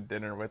go to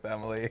dinner with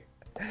Emily.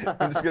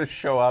 I'm just gonna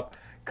show up,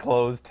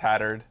 clothes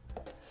tattered.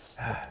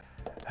 Where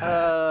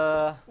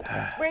are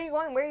you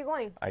going? Where are you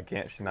going? I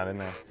can't, she's not in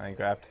there. I think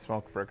I have to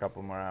smoke for a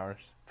couple more hours.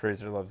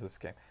 Fraser loves this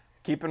game.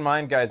 Keep in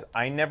mind, guys,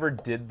 I never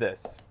did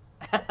this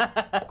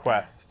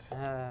quest.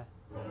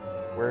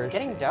 Where is It's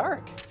getting she?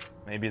 dark.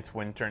 Maybe it's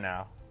winter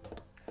now.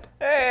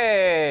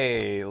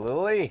 Hey,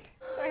 Lily.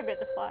 Sorry about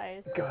the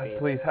flies. God,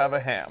 please have a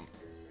ham.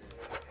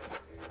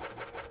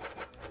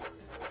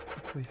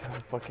 Please have a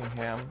fucking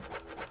ham.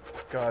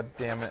 God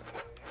damn it.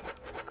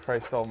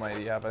 Christ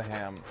almighty, have a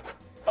ham.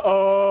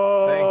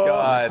 Oh. Thank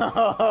God.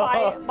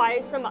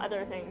 Buy some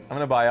other things. I'm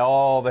gonna buy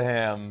all the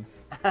hams.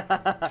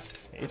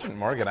 Agent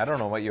Morgan, I don't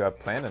know what you have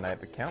planned tonight,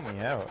 but count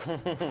me out.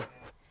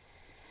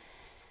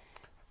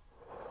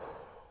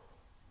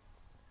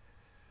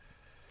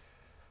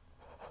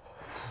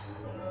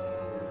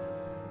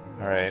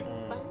 All right.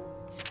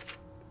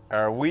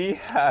 Are we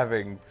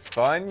having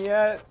fun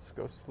yet? Let's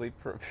go sleep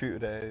for a few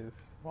days.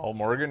 Well,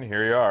 Morgan,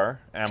 here you are.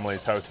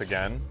 Emily's house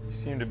again. You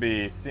seem to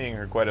be seeing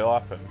her quite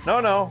often. No,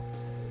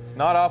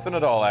 not often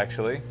at all,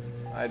 actually.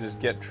 I just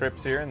get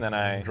trips here and then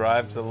I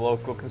drive to the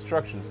local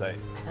construction site.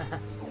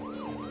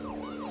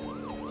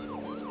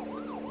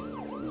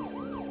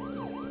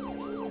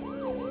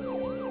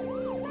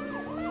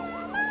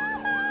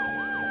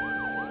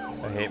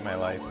 I hate my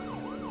life.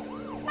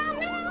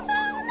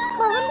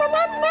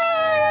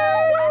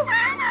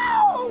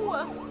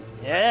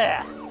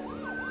 Yeah.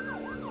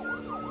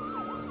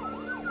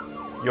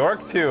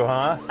 York too,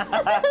 huh?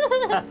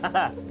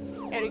 Out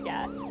of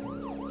gas.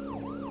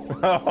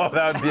 Oh,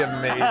 that would be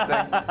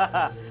amazing.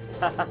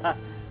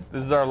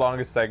 This is our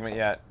longest segment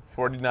yet.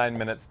 49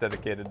 minutes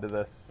dedicated to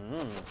this.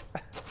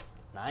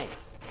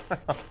 Nice.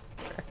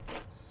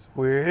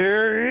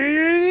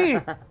 Sweetie!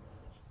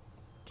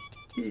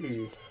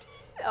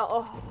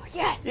 Oh,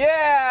 yes.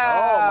 Yeah!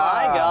 Oh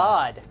my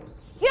God.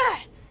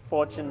 Yes.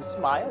 Fortune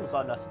smiles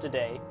on us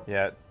today.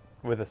 Yeah,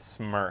 with a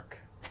smirk.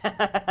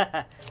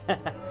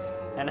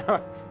 And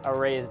a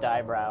raised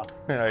eyebrow.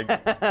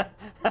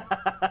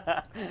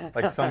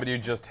 Like somebody who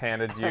just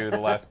handed you the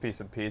last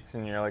piece of pizza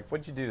and you're like,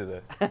 what'd you do to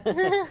this?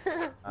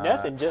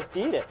 Nothing, just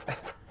eat it.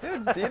 Yeah,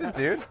 just eat it,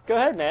 dude. Go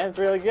ahead, man. It's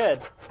really good.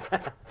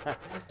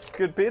 It's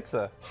good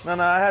pizza. No,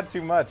 I had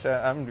too much.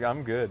 I'm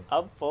good.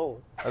 I'm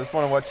full. I just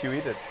want to watch you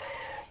eat it.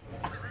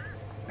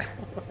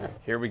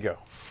 Here we go.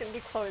 It's gonna be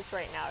closed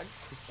right now,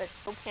 but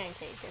go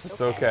pancake.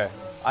 It's okay.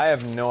 I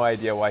have no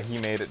idea why he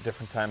made it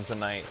different times of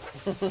night.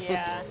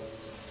 Yeah.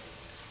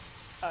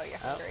 Oh, you're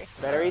hungry.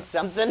 Better eat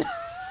something.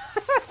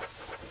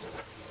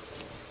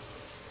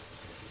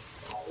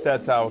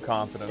 That's how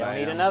confident I Don't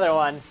am. eat another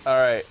one. All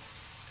right.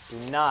 Do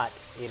not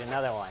eat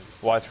another one.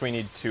 Watch, we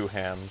need 2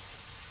 hams.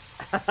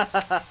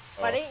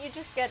 Why didn't you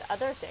just get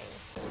other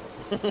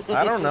things?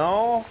 I don't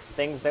know.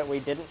 Things that we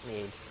didn't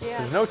need. Yeah.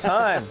 There's no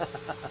time.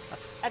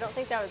 I don't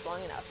think that was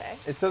long enough, eh?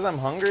 It says I'm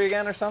hungry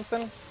again or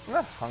something. I'm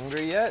not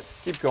hungry yet.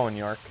 Keep going,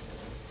 York.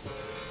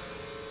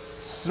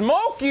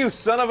 Smoke, you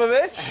son of a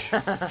bitch!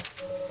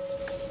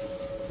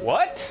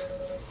 What?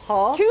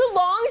 Huh? Too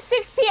long?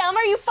 6 p.m.?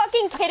 Are you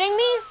fucking kidding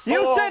me?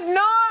 You said 9!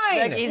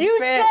 Becky's You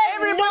fit. said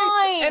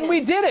Everybody 9! and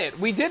we did it.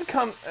 We did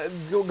come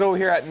go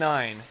here at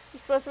 9. You're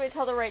supposed to wait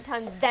till the right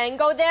time, then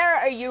go there?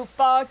 Are you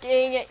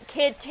fucking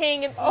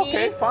kidding me?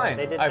 Okay, fine.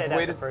 They did say I've that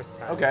waited the first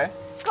time. Okay.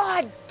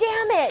 God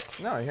damn it!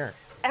 No, here.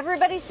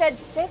 Everybody said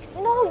 6?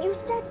 No, you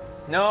said...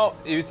 No,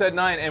 you said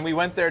 9, and we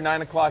went there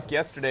 9 o'clock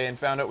yesterday and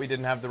found out we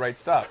didn't have the right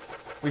stuff.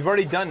 We've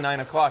already done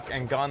 9 o'clock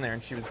and gone there,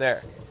 and she was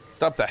there.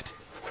 Stop that.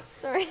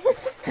 Sorry.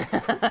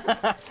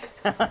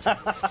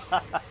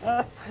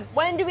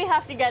 When do we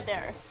have to get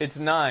there? It's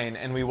 9,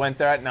 and we went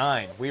there at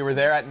 9. We were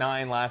there at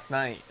 9 last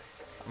night.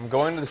 I'm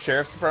going to the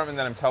sheriff's department,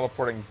 then I'm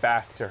teleporting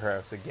back to her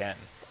house again.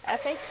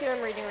 FAQ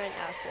I'm reading right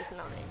now says 9.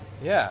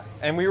 Yeah,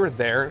 and we were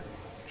there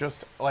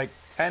just like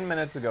 10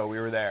 minutes ago. We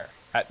were there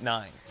at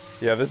 9.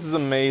 Yeah, this is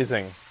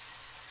amazing.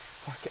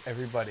 Fuck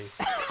everybody.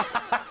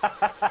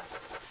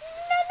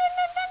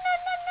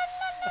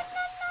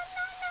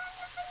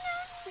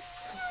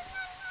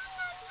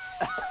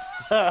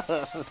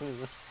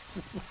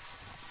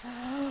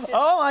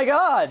 Oh my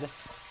god!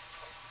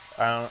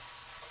 I don't.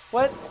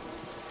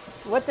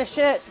 What the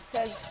shit? It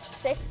says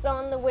 6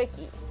 on the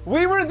wiki.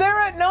 We were there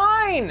at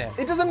 9!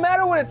 It doesn't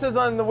matter what it says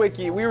on the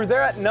wiki. We were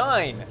there at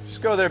 9.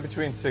 Just go there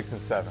between 6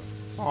 and 7.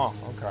 Oh,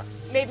 okay.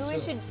 Maybe we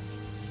should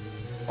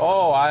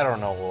Oh, I don't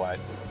know what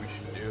we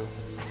should do.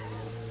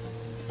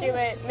 do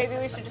it. Maybe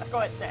we should just go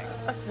at 6.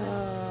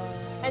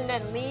 And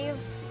then leave,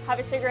 have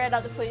a cigarette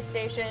at the police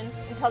station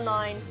until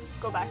 9,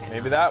 go back at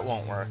Maybe 9. that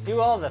won't work. Do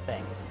all the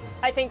things.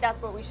 I think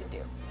that's what we should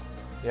do.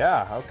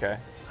 Yeah, okay.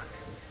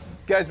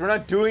 Guys, we're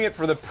not doing it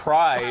for the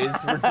prize.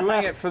 We're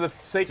doing it for the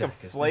sake of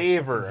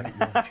flavor.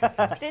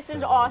 This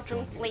is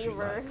awesome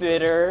flavor.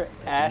 Bitter,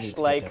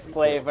 ash-like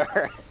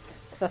flavor.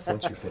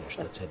 Once you're finished,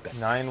 let's head back.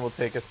 9 will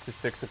take us to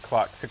 6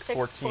 o'clock,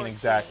 6:14 6:14.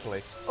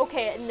 exactly.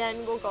 Okay, and then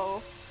we'll go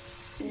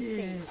and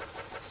see.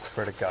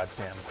 Swear to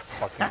goddamn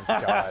fucking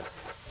God.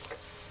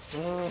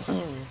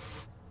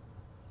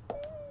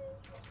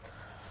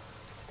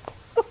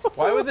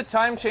 Why would the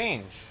time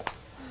change?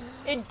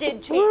 It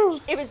did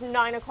change. It was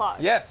 9 o'clock.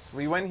 Yes,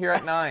 we went here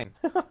at 9.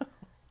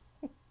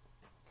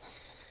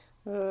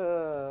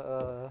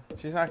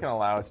 She's not gonna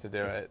allow us to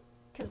do it.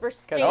 Because we're 'Cause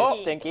stinky.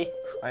 it's stinky.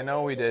 I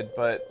know we did,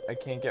 but I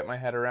can't get my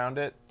head around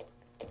it.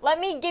 Let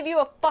me give you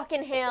a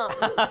fucking ham.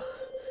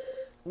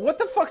 What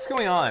the fuck's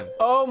going on?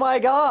 Oh my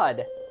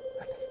god!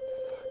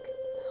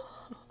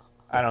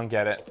 I don't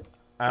get it.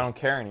 I don't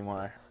care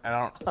anymore. I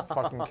don't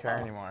fucking care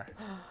anymore.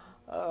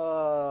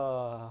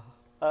 Oh.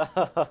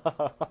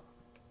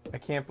 I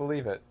can't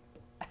believe it.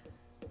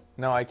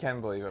 No, I can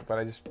believe it, but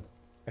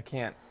I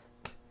can't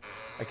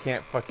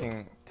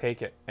fucking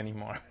take it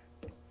anymore.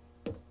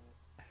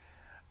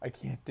 I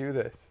can't do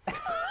this.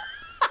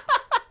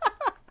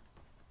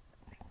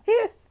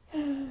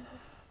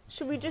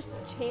 Should we just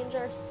change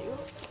our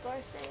suit, people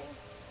are saying?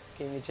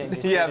 Can you change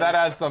your Yeah, suit that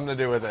has something to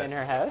do with in it.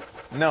 her house?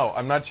 No,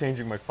 I'm not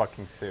changing my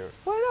fucking suit.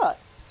 Why not?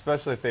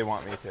 Especially if they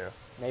want me to.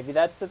 Maybe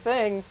that's the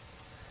thing.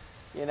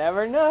 You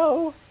never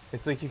know.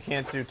 It's like you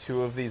can't do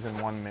 2 of these in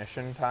one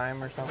mission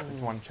time or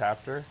something, one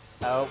chapter.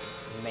 Oh,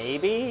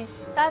 maybe?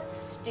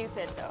 That's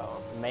stupid,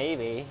 though.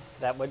 Maybe.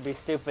 That would be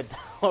stupid,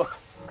 though.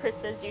 Chris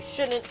says you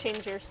shouldn't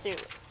change your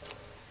suit.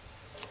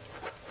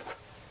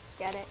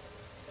 Get it?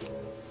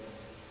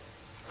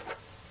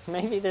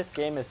 Maybe this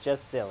game is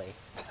just silly.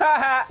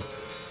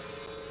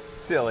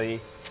 Silly.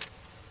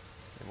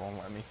 It won't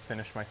let me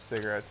finish my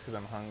cigarettes because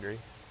I'm hungry.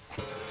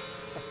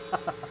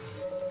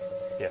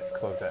 Yes,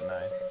 closed at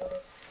 9.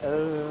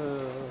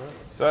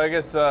 So I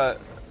guess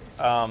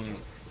I'm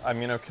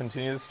gonna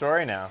continue the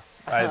story now.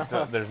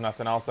 There's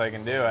nothing else I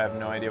can do. I have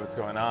no idea what's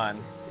going on.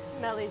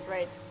 Melly's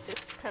right. This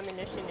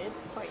premonition is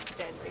quite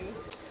deadly.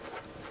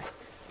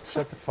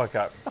 Shut the fuck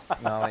up,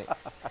 Molly.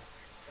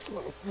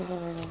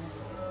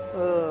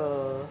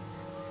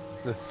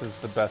 This is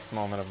the best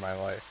moment of my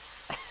life.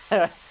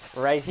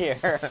 Right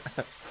here.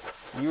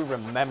 You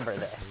remember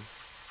this.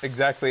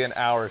 Exactly an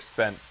hour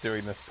spent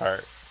doing this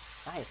part.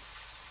 Nice.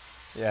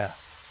 Yeah.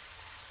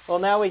 Well,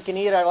 now we can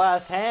eat our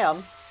last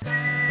ham.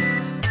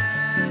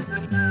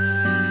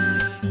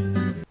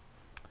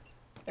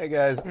 Hey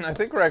guys, I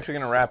think we're actually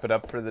gonna wrap it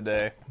up for the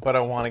day, but I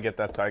want to get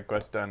that side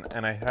quest done,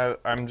 and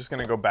I'm just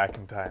gonna go back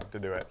in time to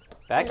do it.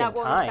 Back And in that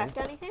won't time.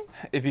 affect anything?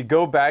 If you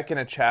go back in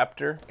a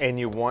chapter and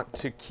you want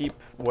to keep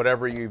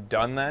whatever you've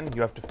done then,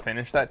 you have to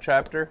finish that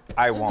chapter.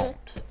 I won't.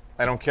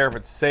 I don't care if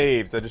it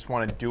saves, I just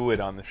want to do it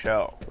on the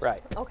show.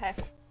 Right. Okay.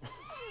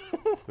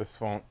 This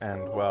won't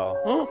end well.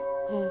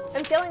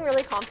 I'm feeling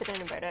really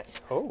confident about it.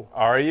 Oh.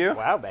 Are you?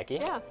 Wow, Becky.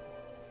 Yeah.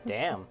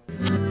 Damn.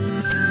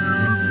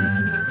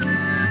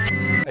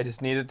 I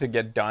just need it to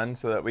get done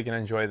so that we can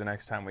enjoy the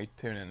next time we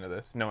tune into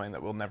this, knowing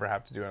that we'll never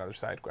have to do another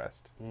side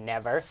quest.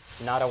 Never.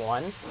 Not a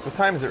one. What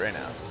time is it right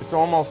now? It's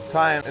almost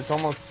time. It's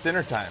almost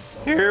dinner time.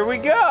 Here we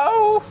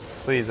go!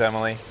 Please,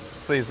 Emily.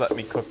 Please let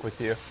me cook with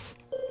you.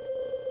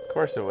 Of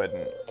course it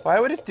wouldn't. Why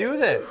would it do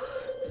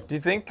this? Do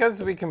you think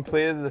because we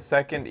completed the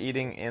second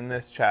eating in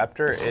this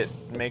chapter, it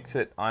makes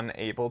it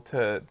unable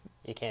to,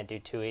 You can't do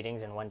 2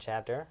 eatings in one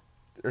chapter.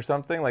 or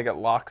something? Like it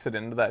locks it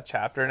into that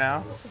chapter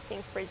now? I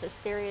think Fraser's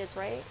theory is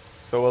right.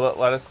 So will it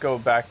let us go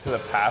back to the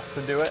past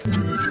to do it?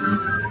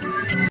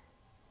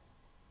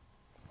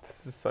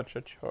 This is such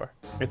a chore.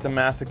 It's a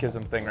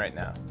masochism thing right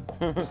now.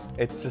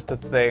 It's just a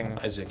thing.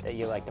 Isaac, That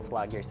you like to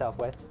flog yourself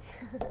with.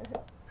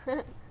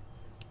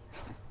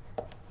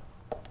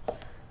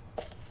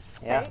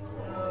 Yeah.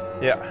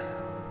 Right? Yeah.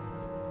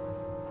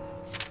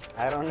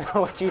 I don't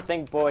know what you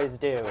think boys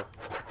do.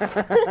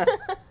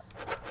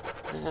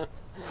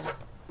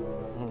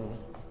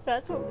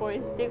 That's what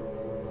boys do.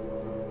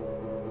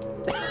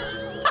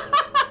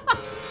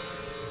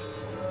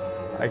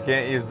 I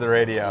can't use the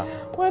radio.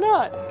 Why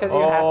not? Because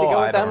you have to go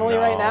I with don't Emily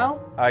right know.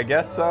 now? I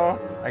guess so.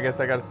 I guess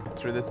I gotta skip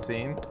through this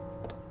scene.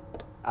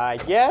 I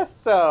guess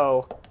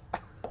so.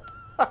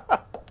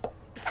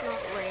 It's not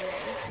raining.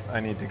 I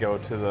need to go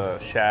to the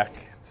shack,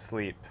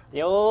 sleep.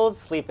 The old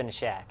sleeping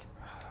shack.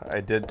 I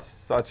did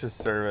such a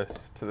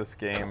service to this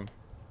game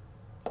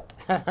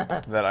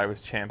that I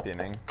was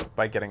championing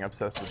by getting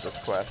obsessed with this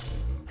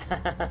quest.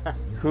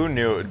 Who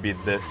knew it would be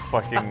this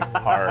fucking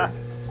hard?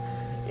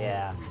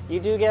 Yeah. You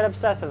do get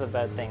obsessive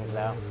about things,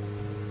 though.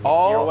 It's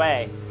your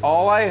way.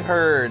 All I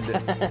heard,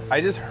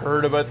 I just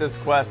heard about this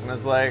quest, and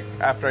it's like,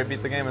 after I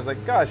beat the game, I was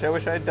like, gosh, I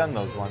wish I had done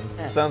those ones.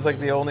 Yeah. It sounds like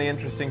the only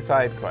interesting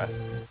side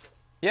quest.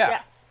 Yeah.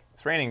 Yes.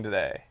 It's raining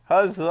today.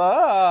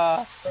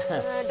 Huzzah!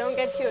 Don't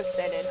get too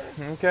excited.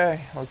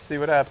 Okay, let's see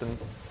what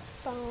happens.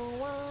 Bow,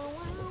 wow,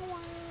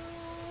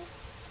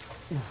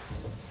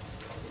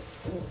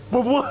 wow,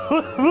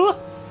 wow.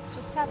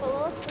 Just have a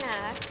little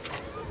snack.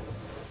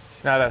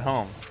 She's not at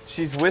home.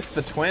 She's with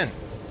the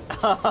twins.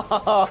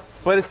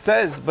 But it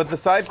says, but the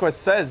side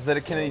quest says that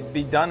it can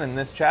be done in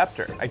this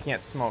chapter. I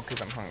can't smoke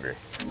because I'm hungry.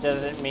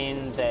 Does it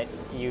mean that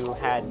you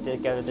had to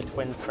go to the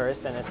twins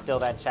first and it's still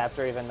that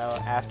chapter even though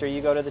after you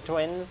go to the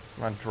twins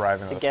I'm not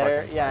driving to the get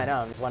her? fucking Yeah, I know.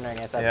 twins. I'm just wondering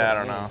if that's Yeah, I what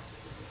don't know.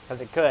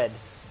 Because it could.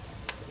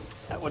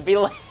 That would be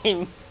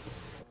lame.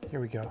 Here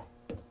we go.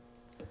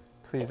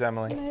 Please,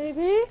 Emily.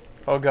 Maybe?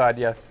 Oh God,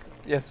 yes.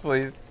 Yes,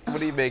 please.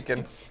 What are you making?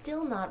 It's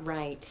still not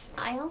right.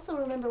 I also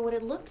remember what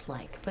it looked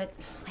like, but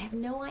I have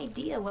no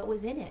idea what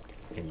was in it.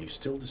 and you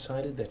still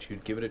decided that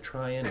you'd give it a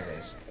try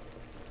anyways.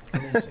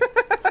 Amazing.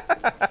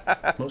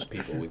 Most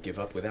people would give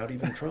up without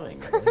even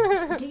trying.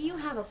 Emily. Do you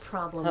have a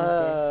problem with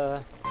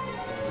this?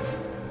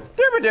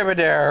 Dibba dibba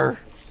dare.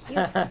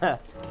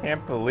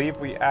 Can't believe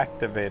we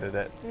activated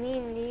it. Me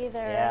neither.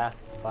 Yeah,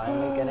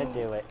 finally gonna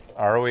do it.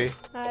 Are we?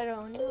 I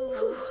don't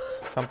know.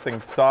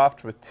 Something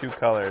soft with 2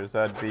 colors.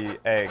 That'd be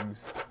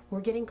eggs.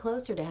 We're getting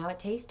closer to how it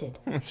tasted.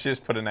 She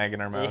just put an egg in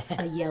her mouth.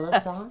 A yellow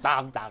sauce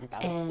Dom, dom,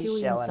 dom. and chewy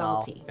Shell and and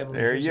all. salty. Emily,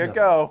 There here's you another.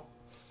 go.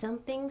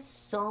 Something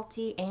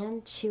salty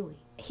and chewy.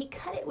 He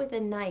cut it with a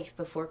knife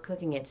before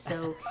cooking it,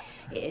 so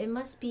it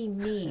must be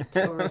meat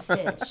or a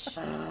fish.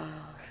 You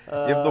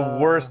have the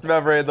worst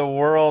memory in the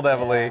world,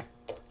 Emily.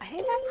 I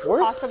think that's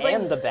Worst possibly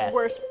and the best.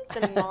 worse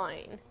than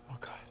mine. Oh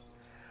God.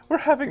 We're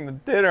having the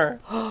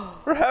dinner.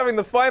 We're having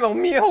the final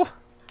meal.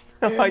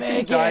 I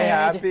can die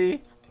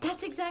happy.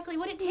 That's exactly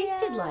what it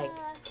tasted like.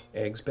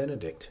 Eggs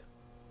Benedict.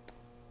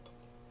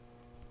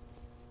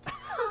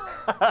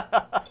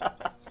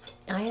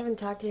 I haven't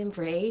talked to him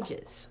for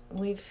ages.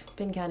 We've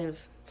been kind of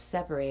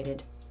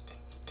separated.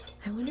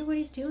 I wonder what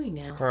he's doing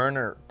now. Her and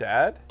her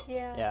dad?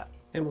 Yeah. Yeah.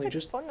 Emily, Which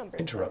just phone number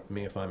is interrupt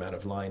me if I'm out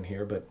of line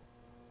here, but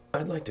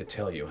I'd like to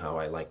tell you how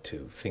I like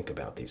to think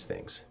about these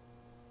things.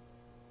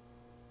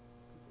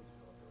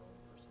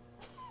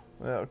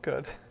 Oh,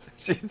 good.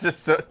 She's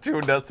just so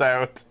tuned us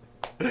out.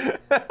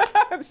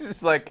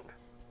 She's like,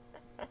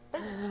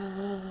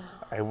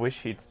 I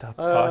wish he'd stop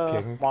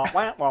talking. Wah,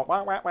 wah, wah,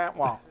 wah, wah, wah,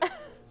 wah. So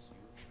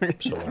why It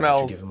don't you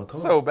smells give him a call?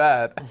 so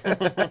bad.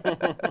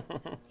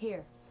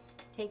 Here,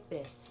 take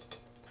this.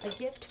 A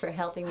gift for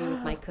helping me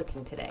with my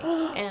cooking today.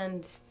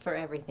 And for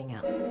everything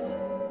else.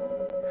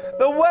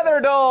 The weather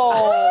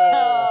doll!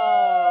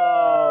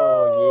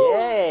 Oh,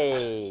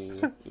 yay.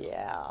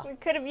 Yeah. We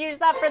could have used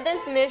that for this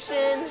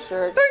mission.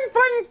 Sure. Ding,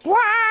 fling,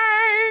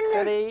 flang!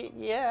 Goody.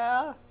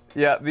 Yeah.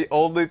 Yeah, the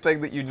only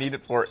thing that you need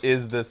it for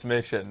is this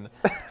mission.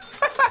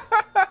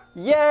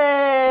 Yay!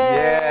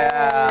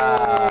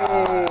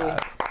 Yeah!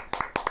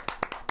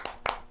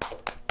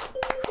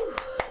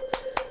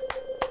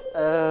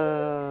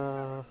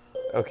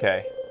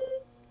 Okay.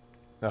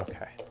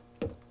 Okay.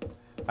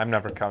 I'm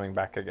never coming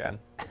back again.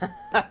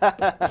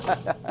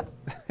 I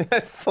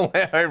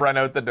run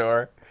out the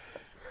door.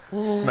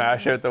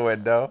 Smash out the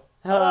window.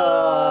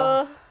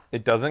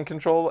 It doesn't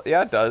control...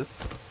 Yeah, it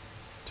does.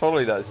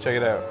 Totally does. Check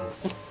it out.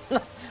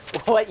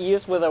 What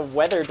use would a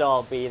weather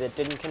doll be that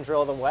didn't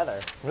control the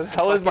weather? Where the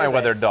hell is my is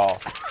weather it? doll?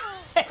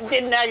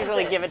 Didn't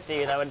actually give it to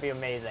you. That would be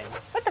amazing.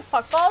 What the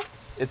fuck, balls?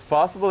 It's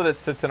possible that it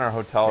sits in our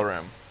hotel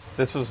room.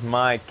 This was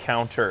my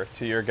counter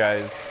to your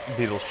guys'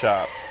 Beetle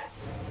shop.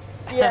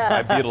 I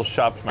Yeah. Beetle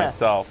shopped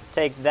myself.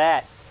 Take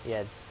that,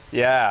 you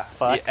Yeah,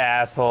 Fucks. you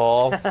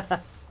assholes.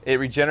 It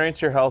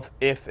regenerates your health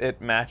if it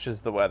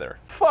matches the weather.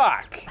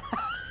 Fuck!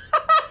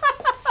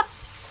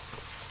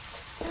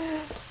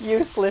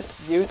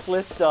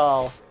 useless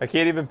doll. I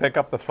can't even pick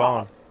up the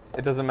phone.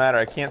 It doesn't matter.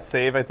 I can't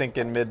save, I think,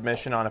 in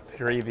mid-mission on a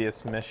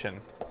previous mission.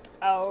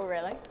 Oh,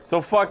 really?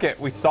 So fuck it.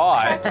 We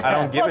saw it. I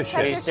don't give a Well,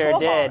 check We shit. your sure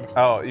did. toolbox.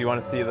 Oh, you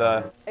want to see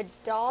the... A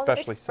dog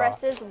Especially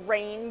soft. expresses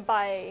rain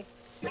by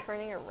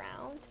turning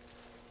around.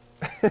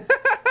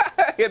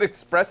 It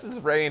expresses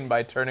rain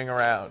by turning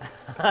around.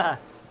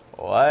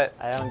 What?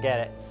 I don't get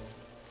it.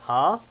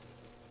 Huh?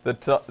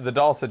 The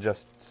doll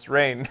suggests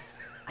rain.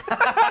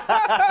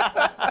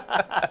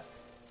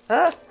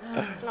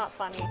 It's not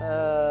funny.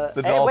 The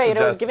Hey, doll wait,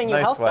 it was suggests giving you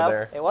nice health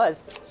weather. though. It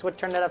was. Just would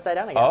turn it upside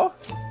down again. Oh?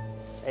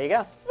 There you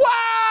go.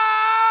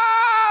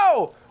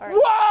 Wow! right.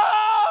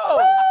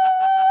 Whoa!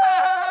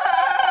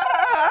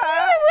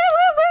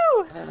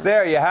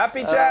 There, you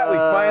happy, chat? We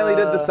finally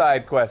did the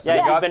side quest. Yeah, we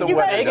you've got been the you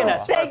guys weather begging doll.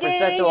 us for such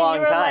begging, a long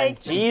you were time.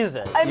 like,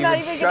 Jesus. I'm You not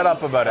would even shut gonna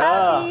up about it.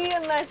 happy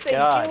unless they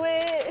God. do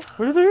it.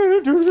 What are they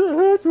gonna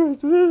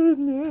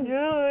do?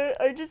 Yeah,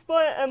 I just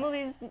want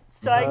Emily's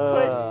side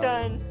quest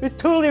done. It's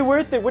totally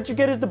worth it. What you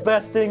get is the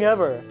best thing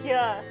ever.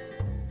 Yeah.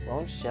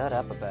 Won't shut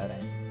up about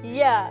it.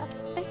 Yeah.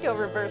 I feel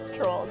reverse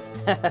trolled.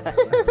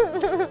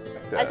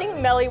 I think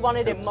Melly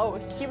wanted it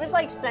most. He was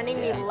like sending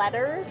me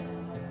letters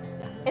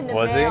in the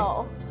Was he?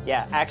 mail.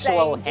 Yeah, actual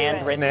Saying do it.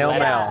 handwritten Snail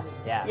letters. mail.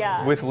 Yeah.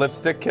 Yeah. With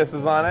lipstick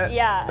kisses on it?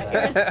 Yeah,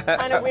 it was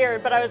kind of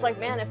weird, but I was like,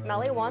 man, if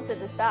Melly wants it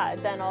this bad,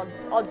 then I'll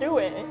do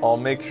it. I'll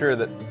make sure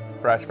that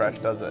Fresh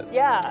does it.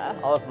 Yeah.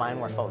 All of mine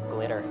were full of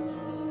glitter.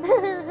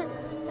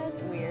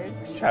 That's weird.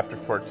 Chapter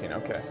 14,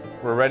 okay.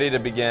 We're ready to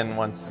begin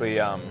once we,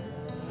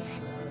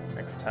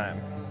 next time.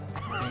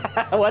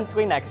 Once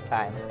we next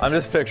time. I'm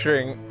just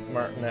picturing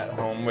Martin at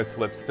home with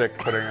lipstick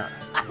putting on.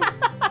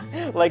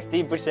 Like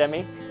Steve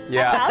Buscemi.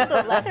 Yeah, Have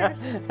the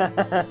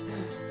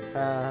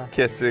letters.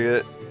 kissing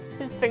it.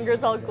 His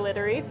fingers all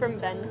glittery from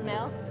Ben's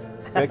mail.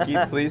 Mickey,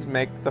 please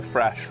make the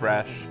Fresh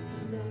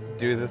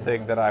do the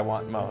thing that I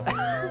want most.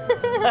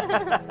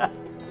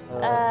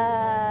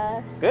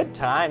 Good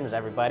times,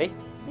 everybody.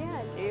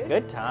 Yeah, dude.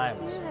 Good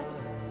times.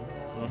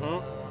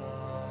 Yeah.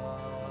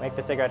 Make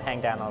the cigarette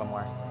hang down a little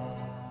more.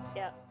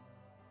 Yeah.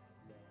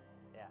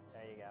 Yeah,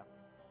 there you go.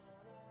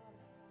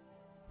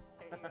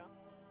 There you go.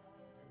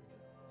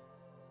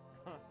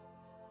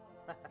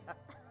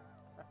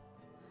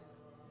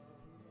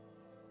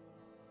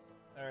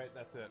 All right,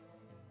 that's it.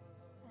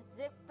 That's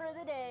it for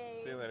the day.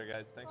 See you later,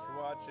 guys. Thanks for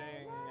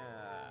watching.